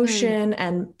and emotion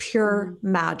and pure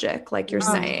magic, like you're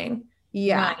saying.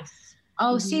 Yeah. Nice.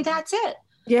 Oh, see, that's it.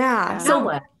 Yeah.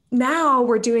 So now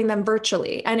we're doing them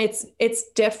virtually, and it's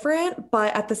different,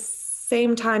 but at the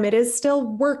same time, it is still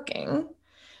working.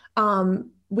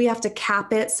 We have to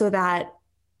cap it so that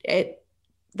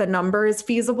the number is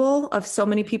feasible of so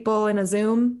many people in a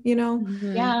Zoom, you know?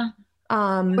 Yeah.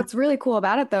 What's really cool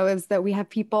about it, though, is that we have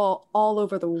people all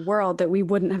over the world that we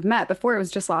wouldn't have met before. It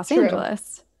was just Los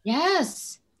Angeles.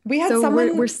 Yes. We had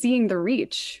someone we're seeing the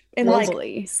reach in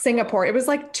globally. Like Singapore. It was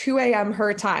like 2 a.m.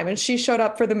 her time, and she showed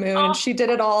up for the moon and she did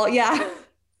it all. Yeah.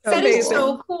 That is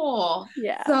so cool.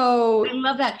 Yeah. So I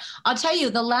love that. I'll tell you,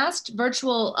 the last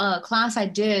virtual class I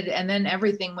did, and then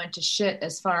everything went to shit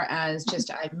as far as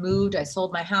just I moved, I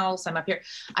sold my house, I'm up here.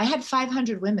 I had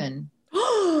 500 women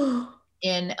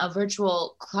in a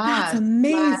virtual class. That's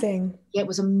amazing. It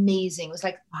was amazing. It was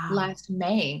like last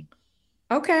May.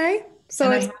 Okay. So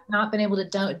I have not been able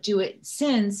to do it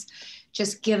since,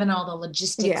 just given all the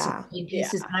logistics and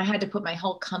pieces. And I had to put my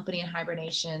whole company in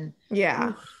hibernation.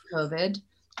 Yeah. COVID.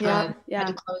 Had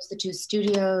to close the 2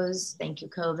 studios. Thank you,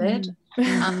 COVID.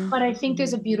 But I think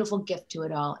there's a beautiful gift to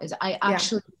it all. Is I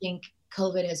actually think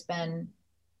COVID has been.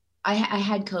 I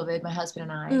had COVID. My husband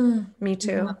and I. Me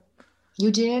too.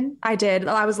 You did? I did.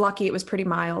 I was lucky. It was pretty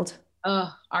mild.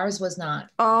 Oh, ours was not.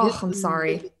 Oh, I'm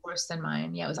sorry. It was worse than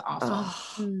mine. Yeah, it was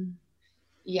awful.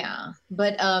 Yeah,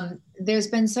 but there's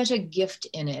been such a gift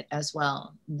in it as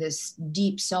well. This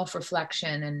deep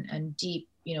self-reflection and deep,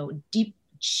 deep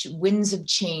winds of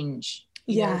change.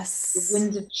 Yes. The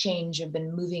winds of change have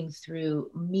been moving through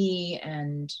me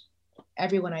and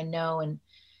everyone I know, and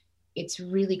it's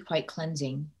really quite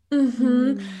cleansing.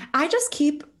 I just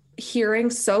keep hearing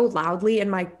so loudly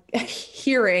in my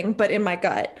but in my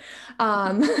gut,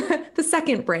 the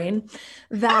second brain,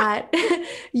 that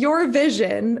your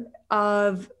vision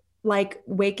of like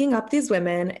waking up these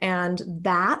women, and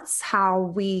that's how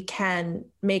we can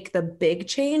make the big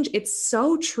change. It's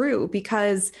so true,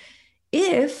 because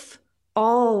if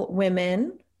all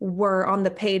women were on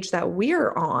the page that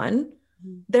we're on,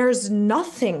 there's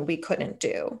nothing we couldn't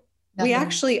do. We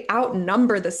actually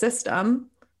outnumber the system.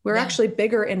 We're actually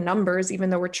bigger in numbers, even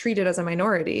though we're treated as a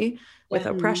minority with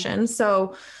oppression.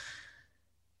 So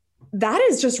that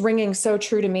is just ringing so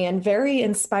true to me and very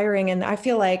inspiring. And I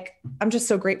feel like I'm just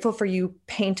so grateful for you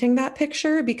painting that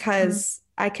picture, because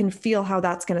I can feel how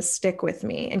that's going to stick with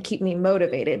me and keep me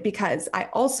motivated, because I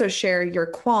also share your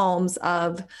qualms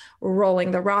of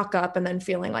rolling the rock up and then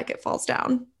feeling like it falls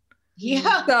down.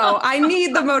 Yeah. So I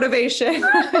need the motivation.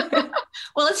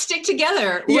 Well, let's stick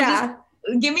together.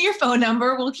 Give me your phone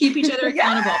number. We'll keep each other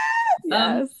accountable.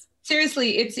 Yes.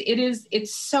 Seriously,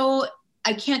 it's so,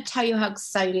 I can't tell you how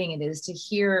exciting it is to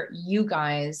hear you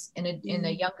guys in a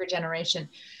younger generation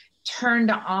turned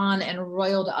on and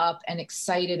roiled up and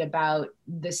excited about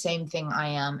the same thing I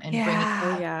am, and bringing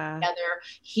it together,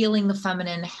 healing the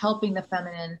feminine, helping the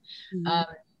feminine.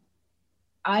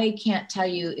 I can't tell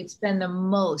you, it's been the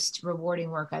most rewarding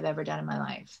work I've ever done in my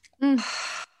life.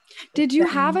 Did you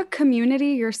have a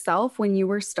community yourself when you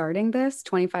were starting this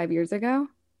 25 years ago?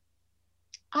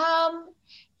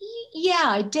 Yeah,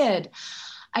 I did.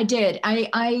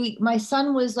 My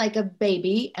son was like a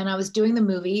baby, and I was doing the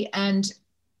movie, and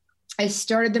I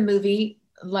started the movie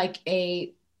like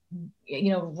a,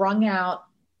 wrung out,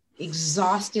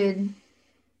 exhausted,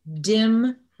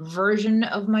 dim version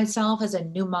of myself as a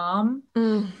new mom,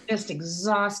 just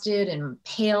exhausted and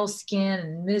pale skin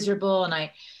and miserable. And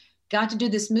I got to do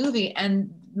this movie,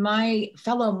 and my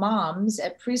fellow moms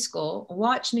at preschool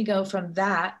watched me go from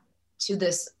that to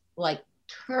this like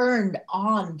turned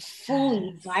on,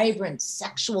 fully vibrant,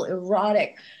 sexual,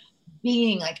 erotic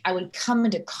being. Like I would come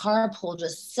into carpool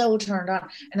just so turned on,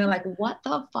 and they're like, "What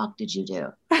the fuck did you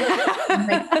do?" I'm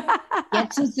like,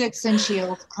 "Get some Six and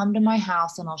Shields, come to my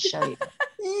house, and I'll show you."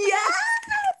 Yes.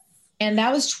 And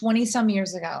that was 20 some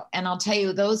years ago. And I'll tell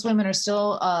you, those women are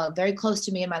still very close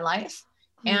to me in my life.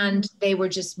 And they were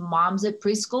just moms at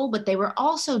preschool, but they were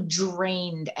also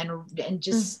drained and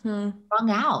just wrung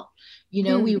out. You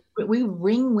know, we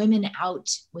wring women out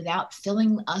without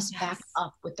filling us back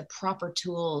up with the proper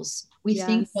tools. We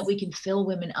think that we can fill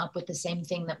women up with the same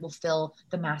thing that will fill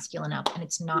the masculine up, and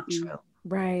it's not true.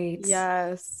 Right.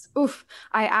 Yes. Oof.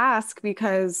 I ask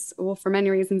because, well, for many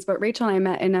reasons, but Rachel and I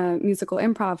met in a musical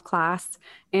improv class,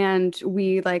 and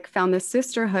we like found this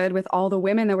sisterhood with all the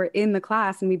women that were in the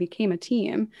class, and we became a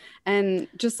team. And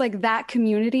just like that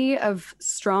community of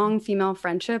strong female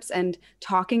friendships and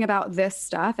talking about this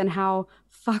stuff and how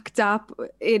fucked up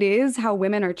it is, how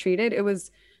women are treated,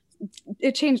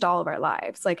 it changed all of our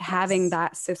lives, like having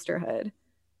that sisterhood.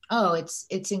 Oh,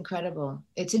 it's incredible.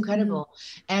 It's incredible.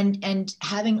 And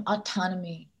having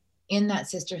autonomy in that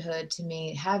sisterhood, to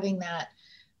me, having that,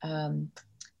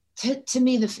 to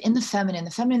me, in the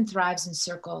feminine thrives in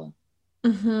circle.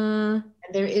 And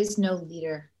there is no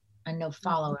leader and no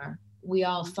follower. We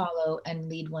all follow and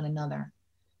lead one another.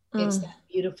 It's that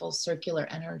beautiful circular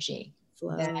energy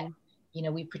that, you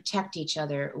know, we protect each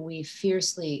other. We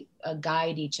fiercely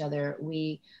guide each other.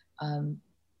 We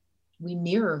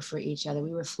mirror for each other.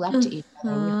 We reflect each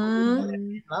other. We hold each other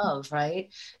in love, right?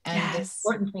 And the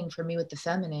important thing for me with the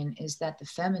feminine is that the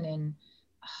feminine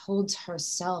holds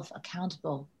herself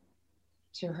accountable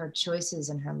to her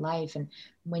choices in her life. And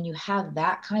when you have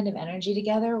that kind of energy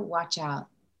together, watch out.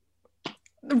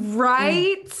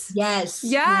 Right? Yes.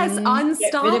 Yes.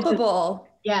 Unstoppable.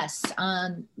 Yes.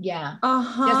 Yeah.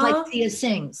 Uh-huh. Just like Sia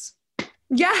sings.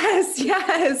 Yes. I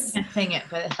can't sing it,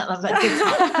 but I love that good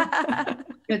song.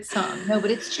 Good song. No, but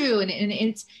it's true. And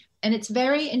it's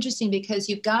very interesting because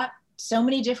you've got so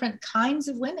many different kinds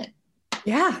of women.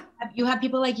 Yeah. You have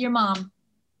people like your mom.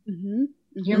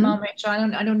 Your mom, Rachel.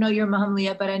 I don't know your mom,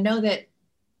 Leah, but I know that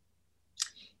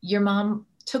your mom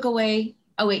took away.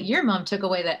 Oh wait, your mom took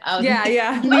away that.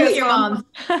 Yeah. Your mom.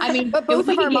 I mean, but both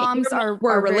of our moms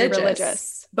were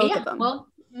religious. Both of them. Well,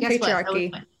 guess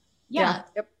patriarchy. What? Yeah.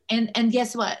 Yep. And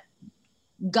guess what?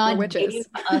 God gave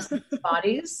us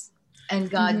bodies, and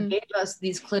God gave us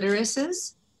these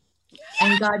clitorises,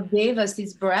 and God gave us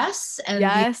these breasts, and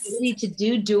the ability to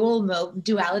do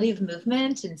duality of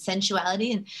movement and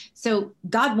sensuality. And so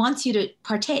God wants you to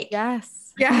partake.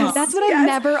 Yes. That's what I've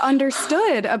never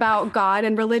understood about God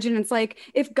and religion. It's like,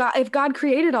 if God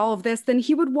created all of this, then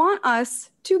he would want us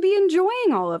to be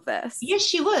enjoying all of this. Yes,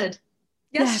 she would.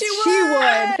 Yes, she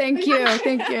would. Thank you.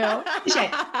 Okay.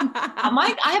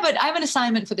 I have an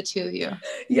assignment for the two of you.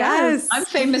 Yes. I'm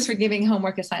famous for giving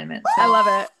homework assignments. So. I love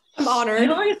it. I'm honored. The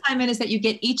homework assignment is that you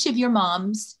get each of your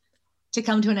moms to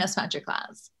come to an S-Factor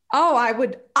class. Oh,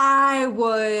 I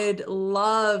would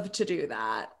love to do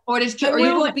that. It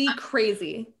will be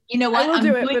crazy. You know what? I will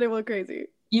do it, but it will be crazy.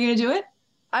 You're going to do it?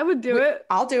 I would do it.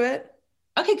 I'll do it.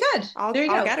 Okay, good. I'll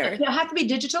get her. It'll have to be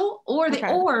digital,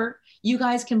 or you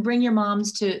guys can bring your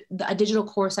moms to a digital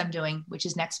course I'm doing, which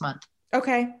is next month.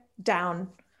 Okay, down.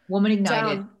 Woman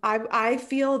Ignited. Down. I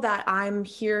feel that I'm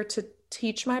here to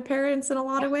teach my parents in a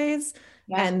lot of ways,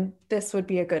 and this would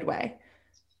be a good way.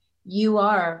 You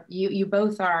are. You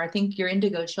both are. I think you're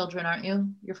Indigo children, aren't you?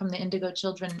 You're from the Indigo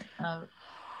children.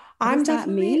 I'm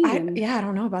definitely. I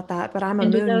don't know about that, but I'm a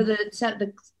Indigo, moon.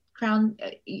 the crown.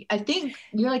 I think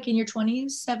you're like in your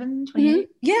 27, 28.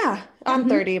 Yeah, I'm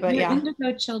 30, but you're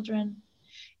Indigo children.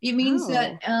 It means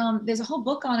that there's a whole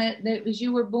book on it that was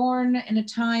you were born in a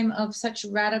time of such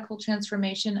radical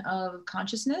transformation of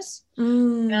consciousness,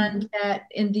 and that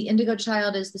in the Indigo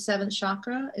child is the seventh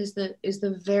chakra, is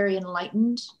the very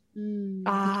enlightened.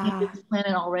 This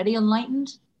planet already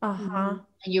enlightened. And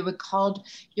you were called.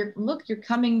 You're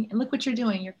coming, and look what you're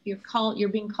doing. You're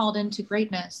being called into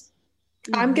greatness.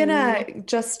 I'm gonna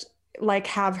just like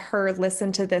have her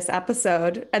listen to this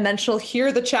episode, and then she'll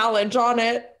hear the challenge on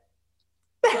it.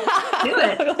 Do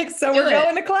it. We're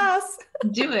going to class.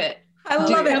 Do it. I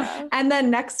love it. And then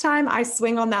next time I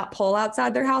swing on that pole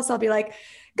outside their house, I'll be like,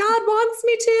 God wants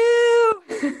me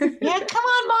to. Yeah, come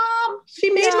on, Mom.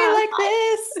 She made me like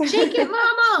this. Shake it,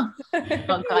 Mama.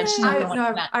 Oh God, she's not going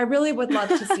to that. I really would love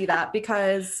to see that,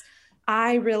 because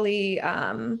I really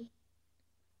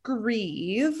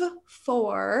grieve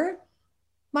for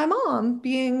my mom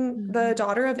being the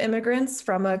daughter of immigrants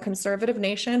from a conservative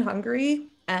nation, Hungary,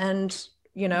 and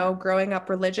growing up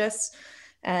religious,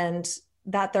 and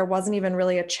that there wasn't even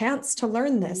really a chance to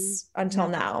learn this until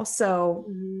now.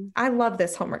 So I love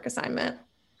this homework assignment.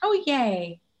 Oh,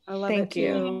 yay. I love Thank it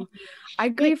you. too. I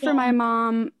grieve for my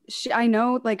mom. I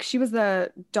know she was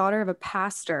the daughter of a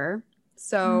pastor.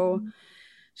 So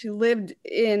she lived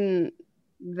in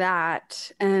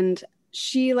that. And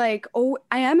she like, oh,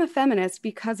 I am a feminist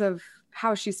because of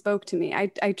how she spoke to me.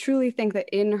 I truly think that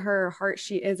in her heart,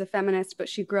 she is a feminist, but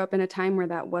she grew up in a time where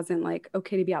that wasn't like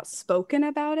okay to be outspoken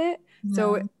about it. No.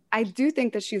 So I do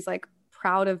think that she's like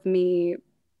proud of me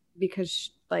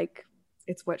because like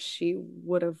it's what she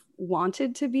would have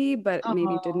wanted to be, but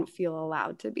maybe didn't feel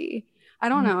allowed to be. I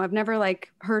don't know. I've never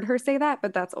like heard her say that,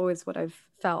 but that's always what I've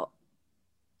felt.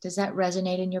 Does that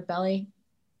resonate in your belly?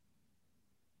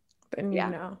 But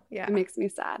Yeah. yeah. It makes me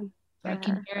sad. I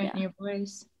can hear it in your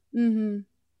voice. Mm-hmm.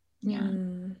 Yeah.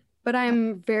 But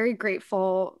I'm very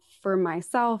grateful for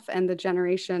myself and the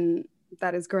generation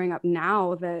that is growing up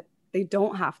now that they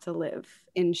don't have to live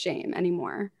in shame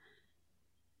anymore.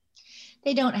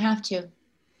 They don't have to.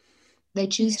 They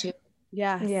choose to.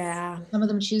 Yes. Yeah. Some of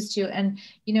them choose to. And,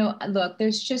 you know, look,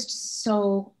 there's just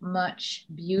so much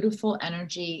beautiful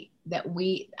energy that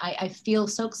I feel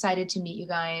so excited to meet you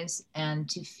guys and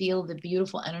to feel the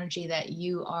beautiful energy that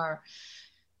you are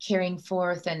carrying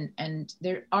forth. And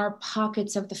there are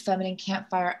pockets of the feminine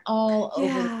campfire all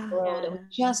over the world. And we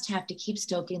just have to keep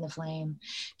stoking the flame,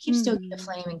 stoking the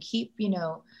flame, and keep, you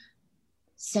know,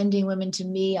 sending women to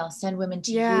me. I'll send women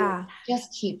to you.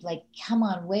 Just keep like, come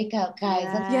on, wake up, guys.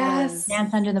 Let's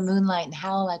dance under the moonlight and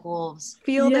howl like wolves.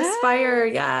 Feel this fire.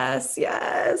 Yes.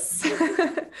 Is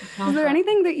there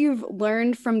anything that you've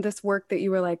learned from this work that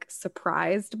you were like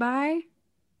surprised by?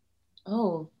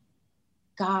 Oh,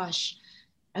 gosh.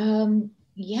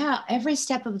 Yeah, every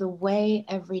step of the way,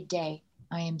 every day,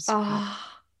 I am surprised.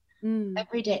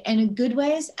 Every day, and in good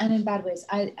ways and in bad ways.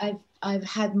 I've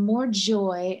had more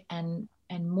joy and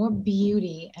more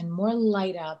beauty and more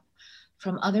light up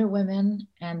from other women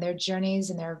and their journeys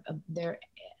and their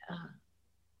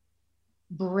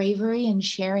bravery in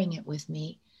sharing it with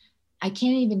me. I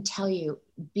can't even tell you,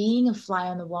 being a fly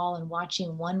on the wall and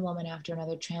watching one woman after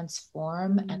another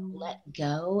transform and let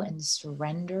go and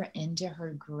surrender into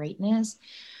her greatness.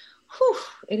 Whew,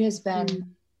 it has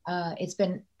been, it's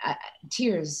been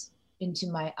tears into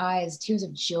my eyes, tears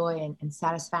of joy and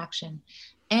satisfaction.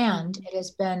 And it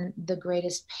has been the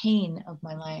greatest pain of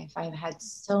my life. I've had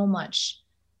so much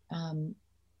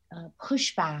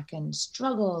pushback and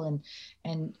struggle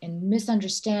and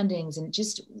misunderstandings and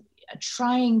just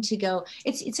trying to go.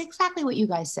 It's exactly what you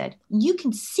guys said. You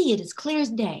can see it as clear as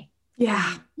day.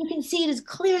 Yeah. You can see it as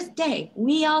clear as day.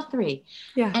 We all three.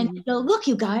 Yeah. And you go, look,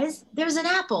 you guys, there's an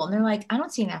apple. And they're like, I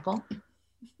don't see an apple. And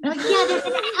I'm like, yeah, there's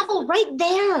an apple right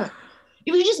there.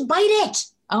 You can just bite it.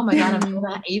 Oh my God, I'm doing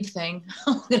that Eve thing.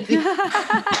 No,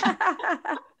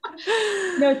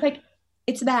 it's like,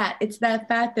 it's that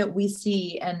fact that we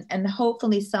see and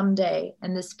hopefully someday,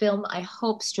 and this film, I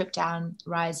hope Strip Down,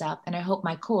 Rise Up, and I hope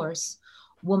my course,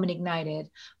 Woman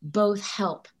Ignited, both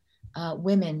help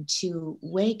women to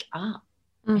wake up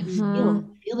and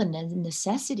feel the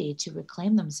necessity to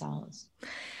reclaim themselves.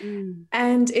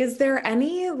 And is there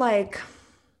any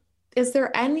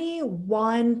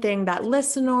one thing that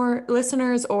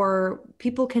listeners or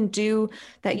people can do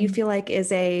that you feel like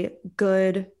is a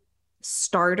good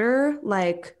starter?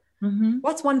 Like,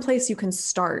 what's one place you can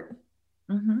start?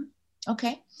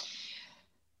 Okay.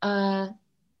 There's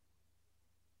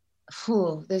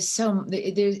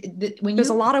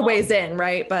a lot of ways in,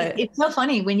 right? But it's so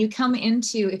funny when you come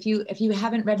into, if you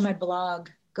haven't read my blog,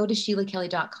 go to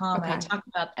SheilaKelly.com. I talk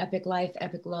about epic life,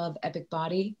 epic love, epic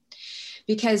body.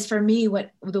 Because for me,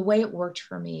 the way it worked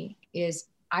for me is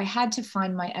I had to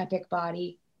find my epic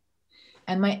body,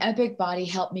 and my epic body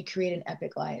helped me create an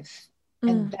epic life.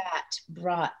 And that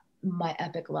brought my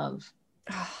epic love.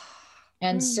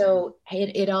 And so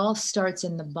it all starts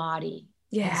in the body.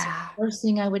 Yeah. So the first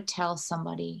thing I would tell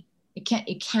somebody,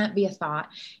 it can't be a thought,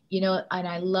 you know, and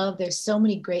I love, there's so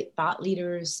many great thought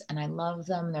leaders and I love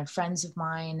them. They're friends of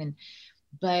mine.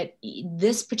 But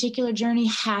this particular journey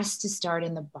has to start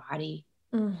in the body.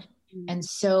 And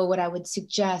so what I would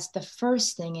suggest, the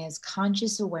first thing is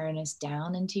conscious awareness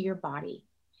down into your body.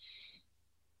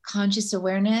 Conscious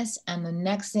awareness. And the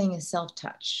next thing is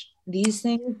self-touch. These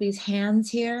things, these hands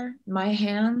here, my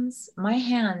hands,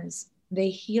 they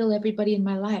heal everybody in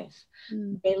my life.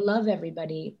 They love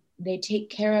everybody. They take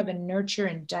care of and nurture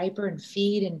and diaper and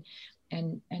feed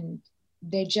and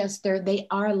they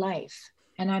are life.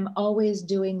 And I'm always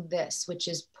doing this, which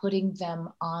is putting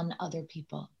them on other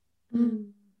people.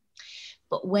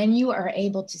 But when you are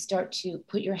able to start to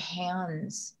put your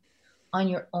hands on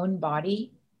your own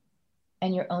body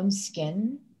and your own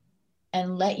skin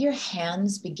and let your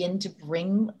hands begin to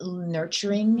bring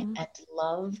nurturing and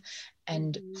love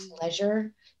and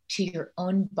pleasure to your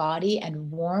own body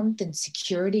and warmth and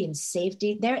security and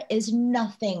safety, there is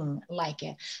nothing like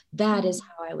it. That is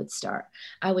how I would start.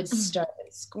 I would start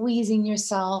with squeezing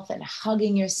yourself and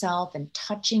hugging yourself and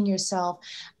touching yourself,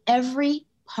 every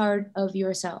part of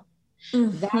yourself.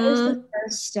 That is the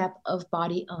first step of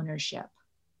body ownership.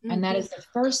 And that is the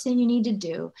first thing you need to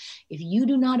do. If you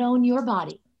do not own your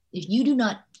body, if you do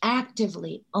not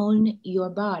actively own your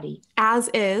body as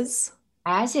is,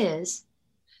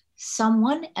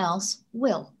 someone else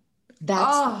will.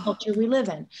 That's the culture we live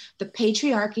in. The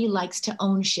patriarchy likes to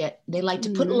own shit. They like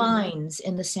to put lines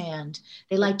in the sand.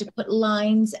 They like to put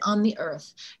lines on the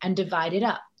earth and divide it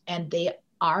up. And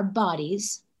our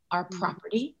bodies are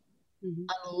property,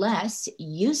 unless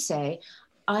you say,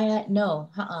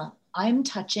 I'm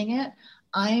touching it.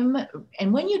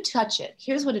 And when you touch it,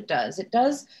 here's what it does. It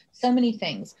does so many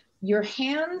things. Your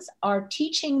hands are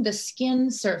teaching the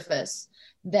skin surface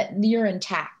that you're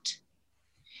intact.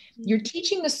 You're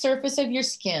teaching the surface of your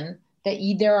skin that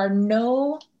there are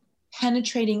no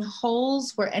penetrating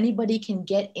holes where anybody can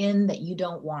get in that you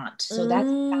don't want. So that's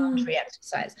boundary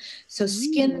exercise. So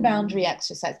skin boundary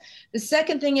exercise. The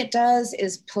second thing it does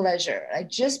is pleasure.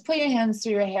 Just put your hands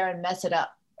through your hair and mess it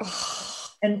up.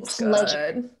 And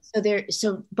pleasure.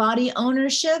 So body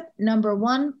ownership, number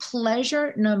one,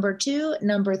 pleasure, number two,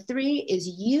 number three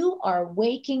is you are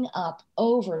waking up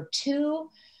over 2,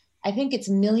 I think it's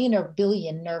million or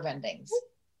billion nerve endings.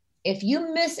 If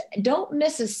you don't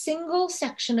miss a single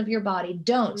section of your body.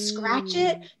 Don't scratch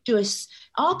it. Do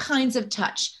all kinds of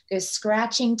touch. There's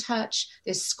scratching touch.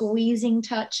 There's squeezing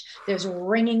touch. There's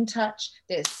wringing touch.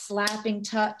 There's slapping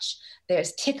touch.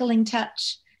 There's tickling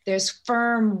touch. There's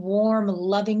firm, warm,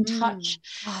 loving touch.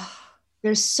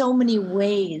 There's so many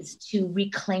ways to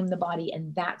reclaim the body,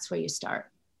 and that's where you start.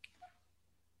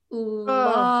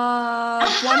 Love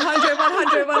 100,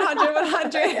 100, 100,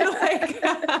 100.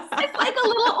 It's like a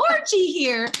little orgy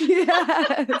here.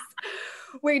 Yes.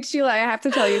 Wait, Sheila, I have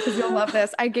to tell you because you'll love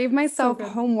this. I gave myself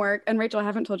homework, and Rachel, I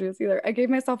haven't told you this either. I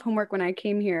gave myself homework when I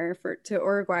came here to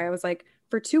Uruguay. I was like,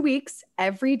 for 2 weeks,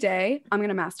 every day, I'm going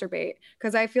to masturbate.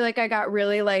 Because I feel like I got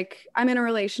really I'm in a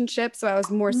relationship. So I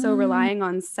was more so relying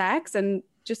on sex and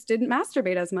just didn't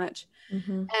masturbate as much.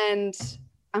 And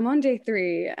I'm on day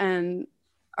 3 and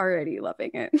already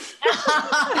loving it.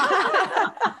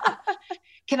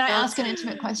 Can I ask an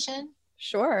intimate question?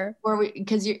 Sure. What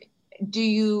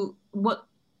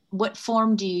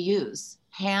form do you use?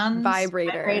 Hands?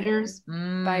 Vibrators.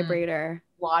 Vibrator.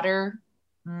 Water.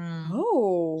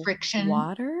 Friction.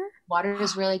 Water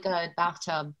is really good.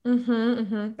 Bathtub.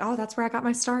 Oh, that's where I got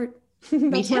my start. That's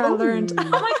Me too. where I learned. Oh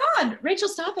my God, Rachel,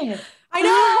 stop it. I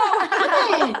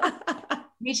know.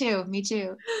 Me too.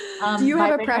 Do you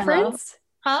have a preference?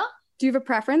 Huh? Do you have a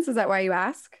preference? Is that why you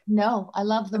ask? No, I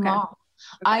love them all.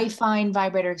 Okay. I find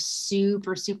vibrators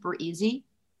super, super easy.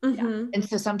 And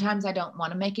so sometimes I don't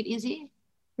want to make it easy.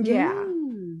 Yeah.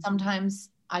 Sometimes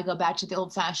I go back to the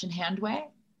old fashioned hand way.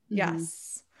 Yes.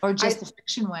 Or just the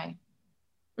friction way.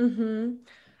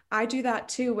 I do that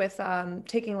too with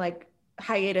taking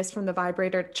hiatus from the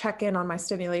vibrator, check in on my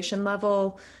stimulation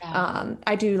level.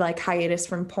 I do hiatus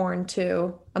from porn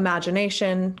to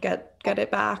imagination, get it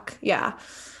back. I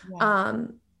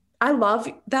love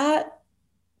that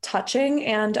touching.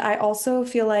 And I also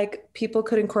feel like people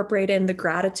could incorporate in the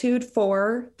gratitude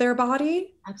for their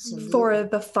body. Absolutely. For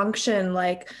the function,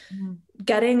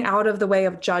 getting out of the way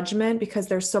of judgment, because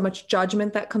there's so much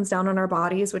judgment that comes down on our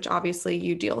bodies, which obviously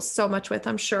you deal so much with,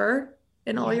 I'm sure,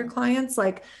 in all your clients,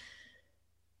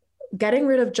 getting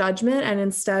rid of judgment and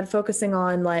instead focusing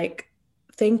on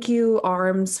thank you,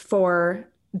 arms, for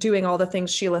doing all the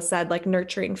things Sheila said,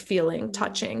 nurturing, feeling,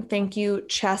 touching. Thank you,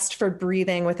 chest, for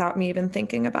breathing without me even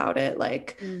thinking about it.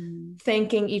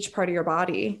 Thanking each part of your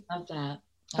body. Love that.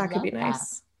 That could be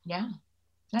nice. Yeah.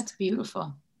 That's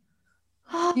beautiful.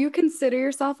 Do you consider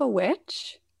yourself a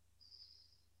witch?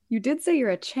 You did say you're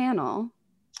a channel.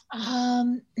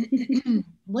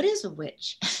 What is a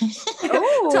witch?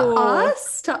 To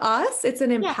us, it's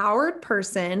an empowered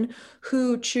person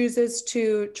who chooses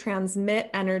to transmit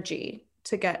energy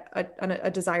to get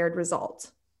a desired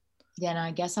result. Then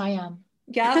I guess I am.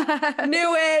 Yeah.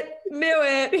 Knew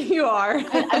it. You are.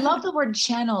 I love the word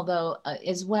channel though,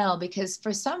 as well, because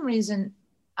for some reason,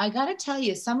 I got to tell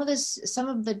you, some of the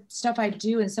stuff I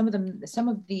do and some of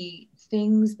the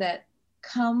things that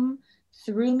come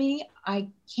through me, I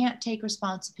can't take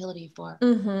responsibility for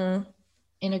in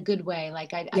a good way. I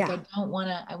don't want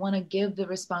to, I want to give the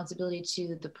responsibility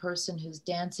to the person who's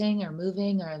dancing or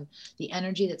moving or the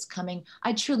energy that's coming.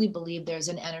 I truly believe there's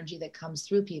an energy that comes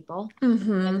through people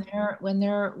when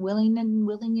they're willing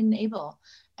and able.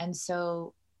 And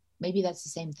so maybe that's the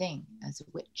same thing as a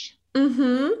witch.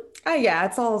 Yeah,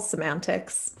 it's all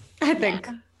semantics, I think.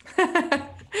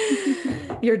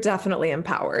 You're definitely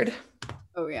empowered.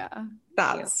 Oh yeah.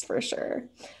 That's for sure.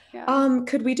 Yeah.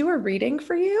 Could we do a reading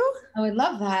for you? Oh, I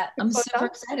love that. I'm super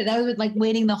excited. I was like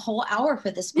waiting the whole hour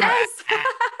for this part. Yes.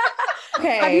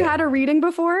 Okay. Have you had a reading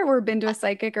before or been to a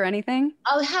psychic or anything?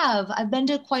 I've been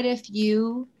to quite a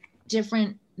few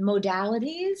different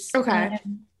modalities. Okay.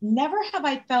 And never have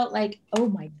I felt like, oh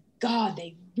my God,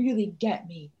 they really get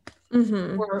me.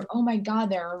 Or, oh my God,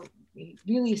 they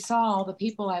really saw all the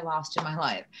people I lost in my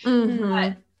life.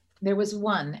 But there was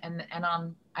one, and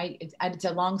it's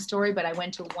a long story, but I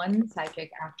went to one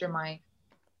psychic after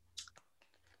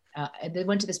they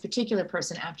went to this particular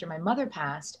person after my mother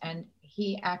passed, and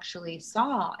he actually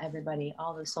saw everybody,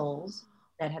 all the souls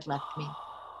that had left me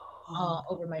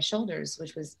over my shoulders,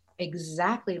 which was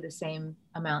exactly the same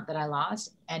amount that I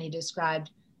lost. And he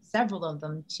described several of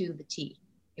them to the T.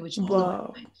 Which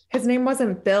Whoa. His name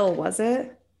wasn't Bill, was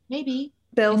it? Maybe.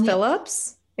 Bill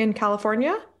Phillips in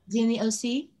California? Is he in the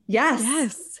OC? Yes.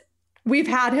 Yes. We've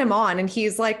had him on, and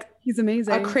he's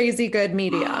amazing. A crazy good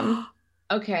medium.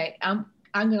 Okay. I'm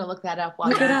going to look that up.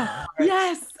 Look it up.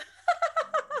 Yes.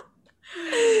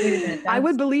 I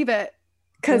would believe it.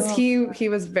 Because he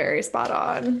was very spot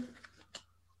on.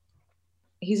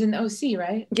 He's in the OC,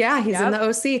 right? Yeah, he's in the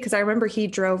OC, because I remember he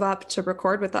drove up to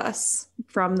record with us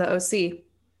from the OC.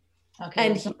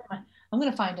 Okay. And I'm going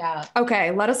to find out.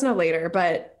 Okay, let us know later,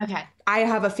 but okay. I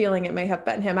have a feeling it may have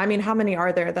been him. I mean, how many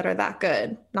are there that are that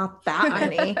good? Not that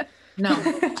many. No.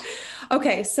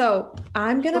 Okay, so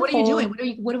I'm going to What are you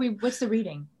doing? What's the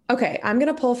reading? Okay, I'm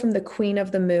going to pull from the Queen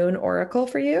of the Moon Oracle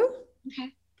for you.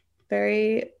 Okay.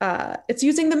 It's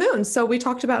using the moon. So we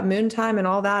talked about moon time and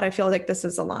all that. I feel like this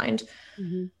is aligned.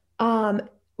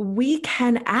 We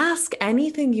can ask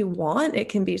anything you want. It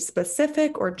can be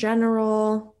specific or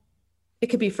general. It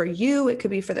could be for you. It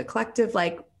could be for the collective.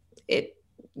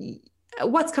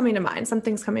 What's coming to mind?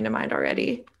 Something's coming to mind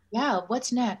already. Yeah.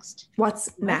 What's next?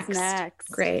 What's next?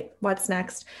 Great. What's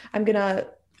next? I'm going to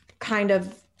kind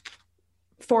of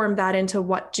form that into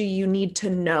what do you need to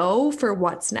know for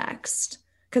what's next?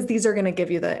 Because these are going to give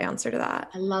you the answer to that.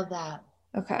 I love that.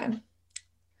 Okay.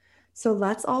 So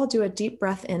let's all do a deep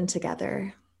breath in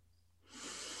together.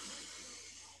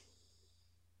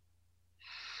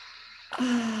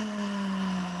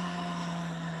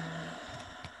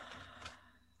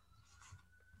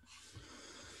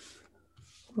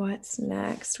 What's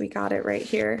next? We got it right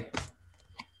here.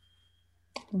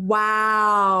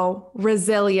 Wow.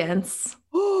 Resilience.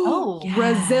 Oh, yes.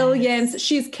 Resilience.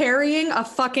 She's carrying a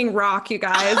fucking rock, you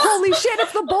guys. Holy shit,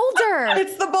 it's the boulder.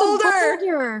 It's the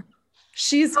boulder.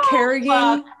 She's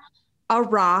carrying a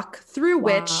rock through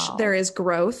which there is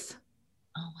growth.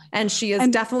 And she is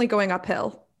definitely going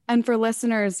uphill. And for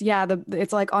listeners,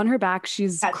 it's like on her back,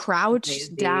 she's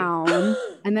crouched down.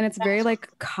 And then it's very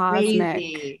like cosmic.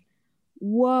 Crazy.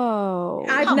 Whoa.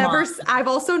 I've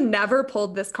also never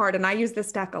pulled this card, and I use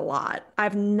this deck a lot.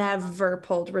 I've never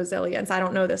pulled resilience. I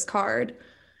don't know this card.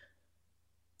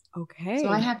 Okay. So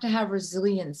I have to have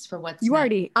resilience for what's you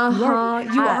already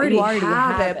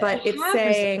have it, but it's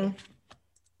saying,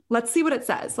 let's see what it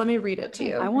says. Let me read it to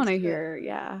you. I want to hear.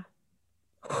 Yeah.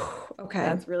 Okay.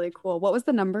 That's really cool. What was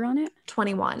the number on it?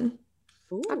 21.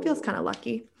 Ooh. That feels kind of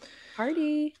lucky.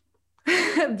 Party.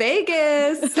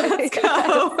 Vegas. Let's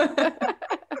go.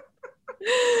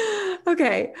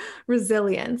 Okay.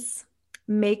 Resilience.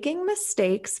 Making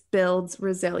mistakes builds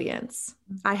resilience.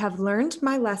 I have learned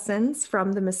my lessons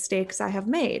from the mistakes I have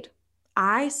made.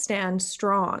 I stand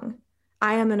strong.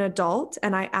 I am an adult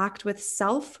and I act with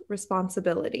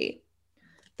self-responsibility.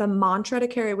 The mantra to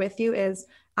carry with you is,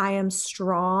 I am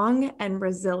strong and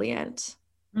resilient.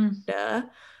 Duh.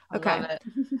 Okay.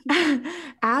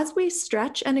 As we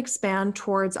stretch and expand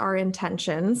towards our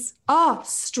intentions,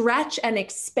 stretch and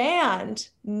expand,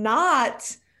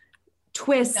 not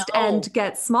twist and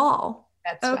get small.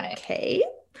 That's right. Okay.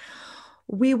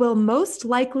 We will most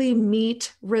likely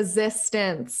meet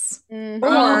resistance. Oh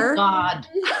God.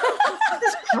 This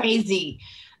is crazy.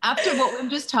 After what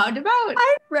we've just talked about.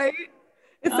 Right.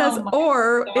 It says,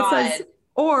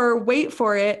 or wait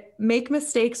for it, make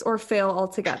mistakes or fail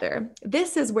altogether.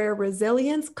 This is where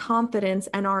resilience, confidence,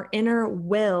 and our inner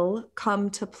will come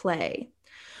to play.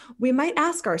 We might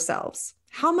ask ourselves,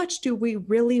 how much do we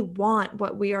really want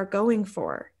what we are going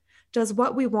for? Does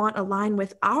what we want align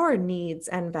with our needs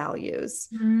and values?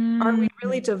 Are we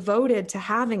really devoted to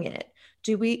having it?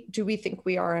 Do we think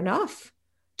we are enough?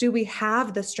 Do we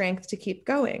have the strength to keep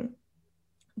going?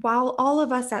 While all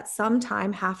of us at some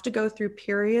time have to go through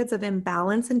periods of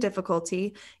imbalance and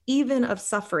difficulty, even of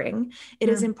suffering, it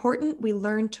is important we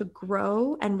learn to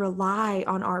grow and rely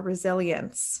on our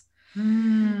resilience.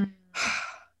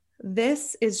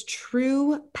 This is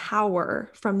true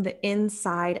power from the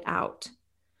inside out.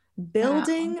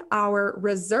 Building our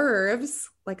reserves,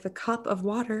 like the cup of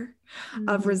water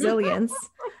of resilience,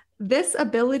 this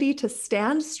ability to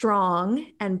stand strong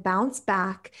and bounce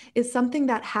back is something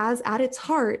that has at its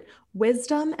heart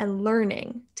wisdom and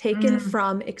learning taken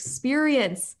from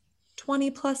experience, 20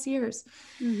 plus years.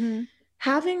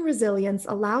 Having resilience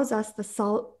allows us the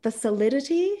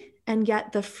solidity and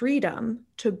yet the freedom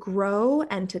to grow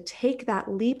and to take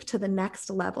that leap to the next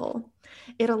level.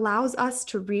 It allows us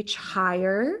to reach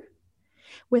higher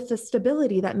with the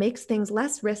stability that makes things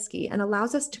less risky and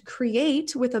allows us to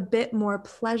create with a bit more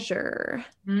pleasure.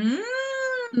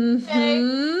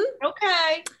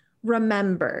 Okay.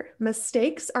 Remember,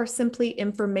 mistakes are simply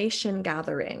information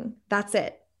gathering. That's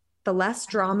it. The less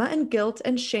drama and guilt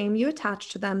and shame you attach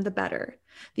to them, the better.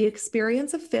 The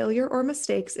experience of failure or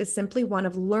mistakes is simply one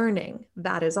of learning.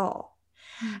 That is all.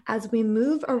 As we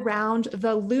move around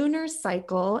the lunar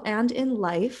cycle and in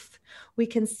life, we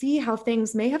can see how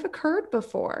things may have occurred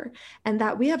before and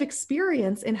that we have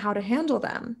experience in how to handle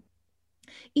them.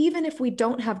 Even if we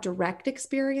don't have direct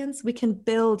experience, we can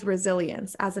build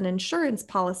resilience as an insurance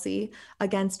policy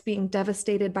against being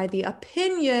devastated by the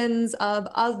opinions of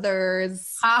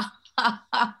others.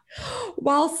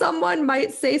 While someone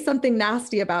might say something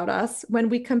nasty about us, when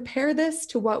we compare this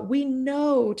to what we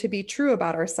know to be true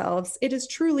about ourselves, it is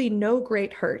truly no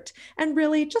great hurt and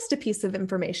really just a piece of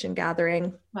information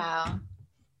gathering. Wow.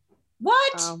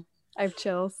 What? Wow. I have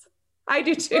chills. I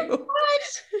do too.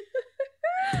 What?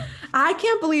 I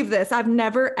can't believe this. I've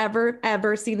never, ever,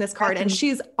 ever seen this card. And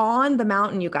she's on the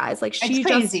mountain, you guys. Like It's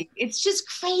crazy. It's just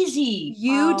crazy.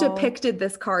 You depicted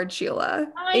this card, Sheila,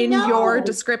 in know. your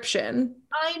description.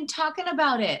 I'm talking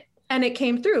about it. And it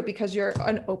came through because you're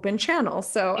an open channel.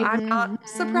 So I'm not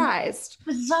surprised.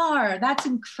 Bizarre. That's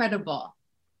incredible.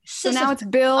 So now it's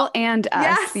Bill and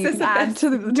us. Yes, You can add to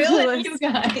the Bill and list. you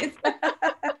guys.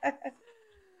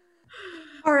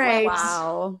 All right.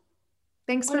 Wow.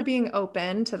 Thanks for being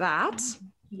open to that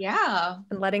Yeah.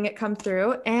 and letting it come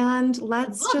through. And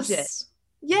let's loved just,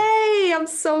 yay, I'm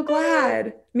so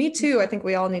glad. Me too. I think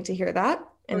we all need to hear that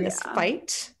in this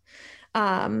fight.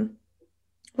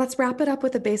 Let's wrap it up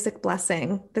with a basic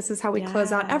blessing. This is how we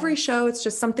close out every show. It's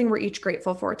just something we're each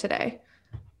grateful for today.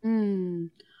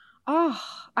 Oh,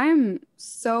 I'm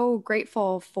so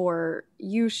grateful for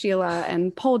you, Sheila,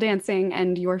 and pole dancing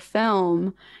and your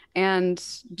film and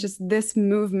just this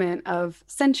movement of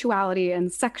sensuality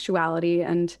and sexuality.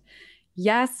 And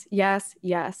yes, yes,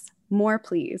 yes. More,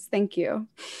 please. Thank you.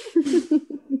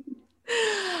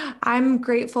 I'm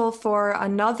grateful for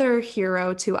another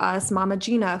hero to us, Mama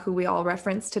Gina, who we all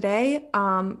referenced today,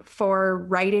 for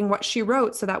writing what she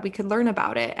wrote so that we could learn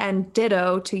about it. And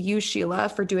ditto to you, Sheila,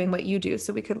 for doing what you do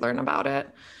so we could learn about it.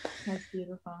 That's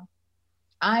beautiful.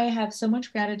 I have so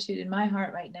much gratitude in my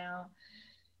heart right now.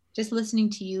 Just listening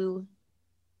to you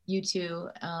two,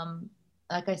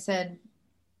 like I said,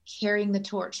 carrying the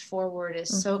torch forward is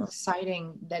so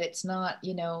exciting that it's not,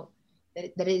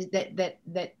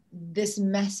 that this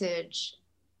message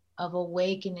of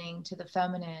awakening to the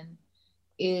feminine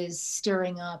is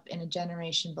stirring up in a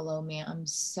generation below me. I'm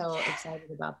so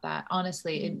excited about that.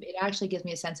 Honestly, it actually gives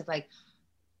me a sense of like,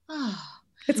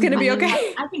 it's going to be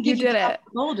okay. I can give you a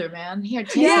boulder, man. Here,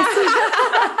 take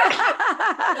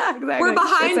Exactly. We're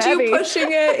behind you pushing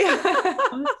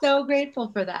it. I'm so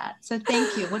grateful for that. So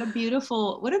thank you. What a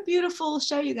beautiful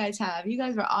show you guys have. You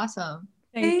guys were awesome.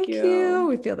 Thank you.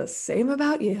 We feel the same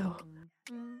about you.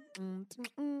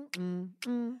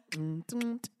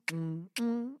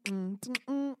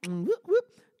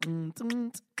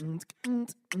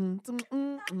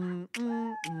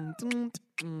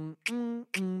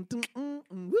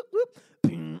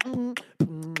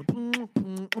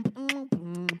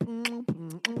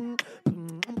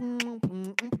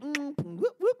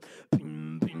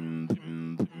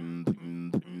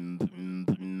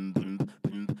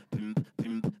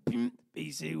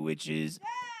 Basic witches. Basic witches.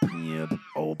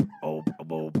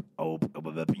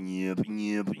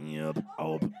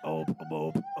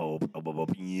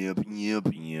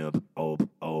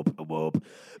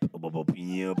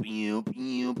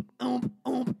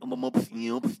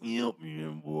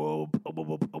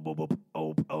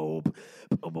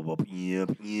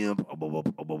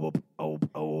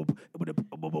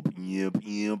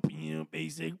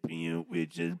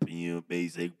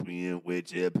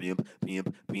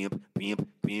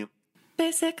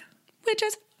 Basic.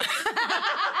 witches.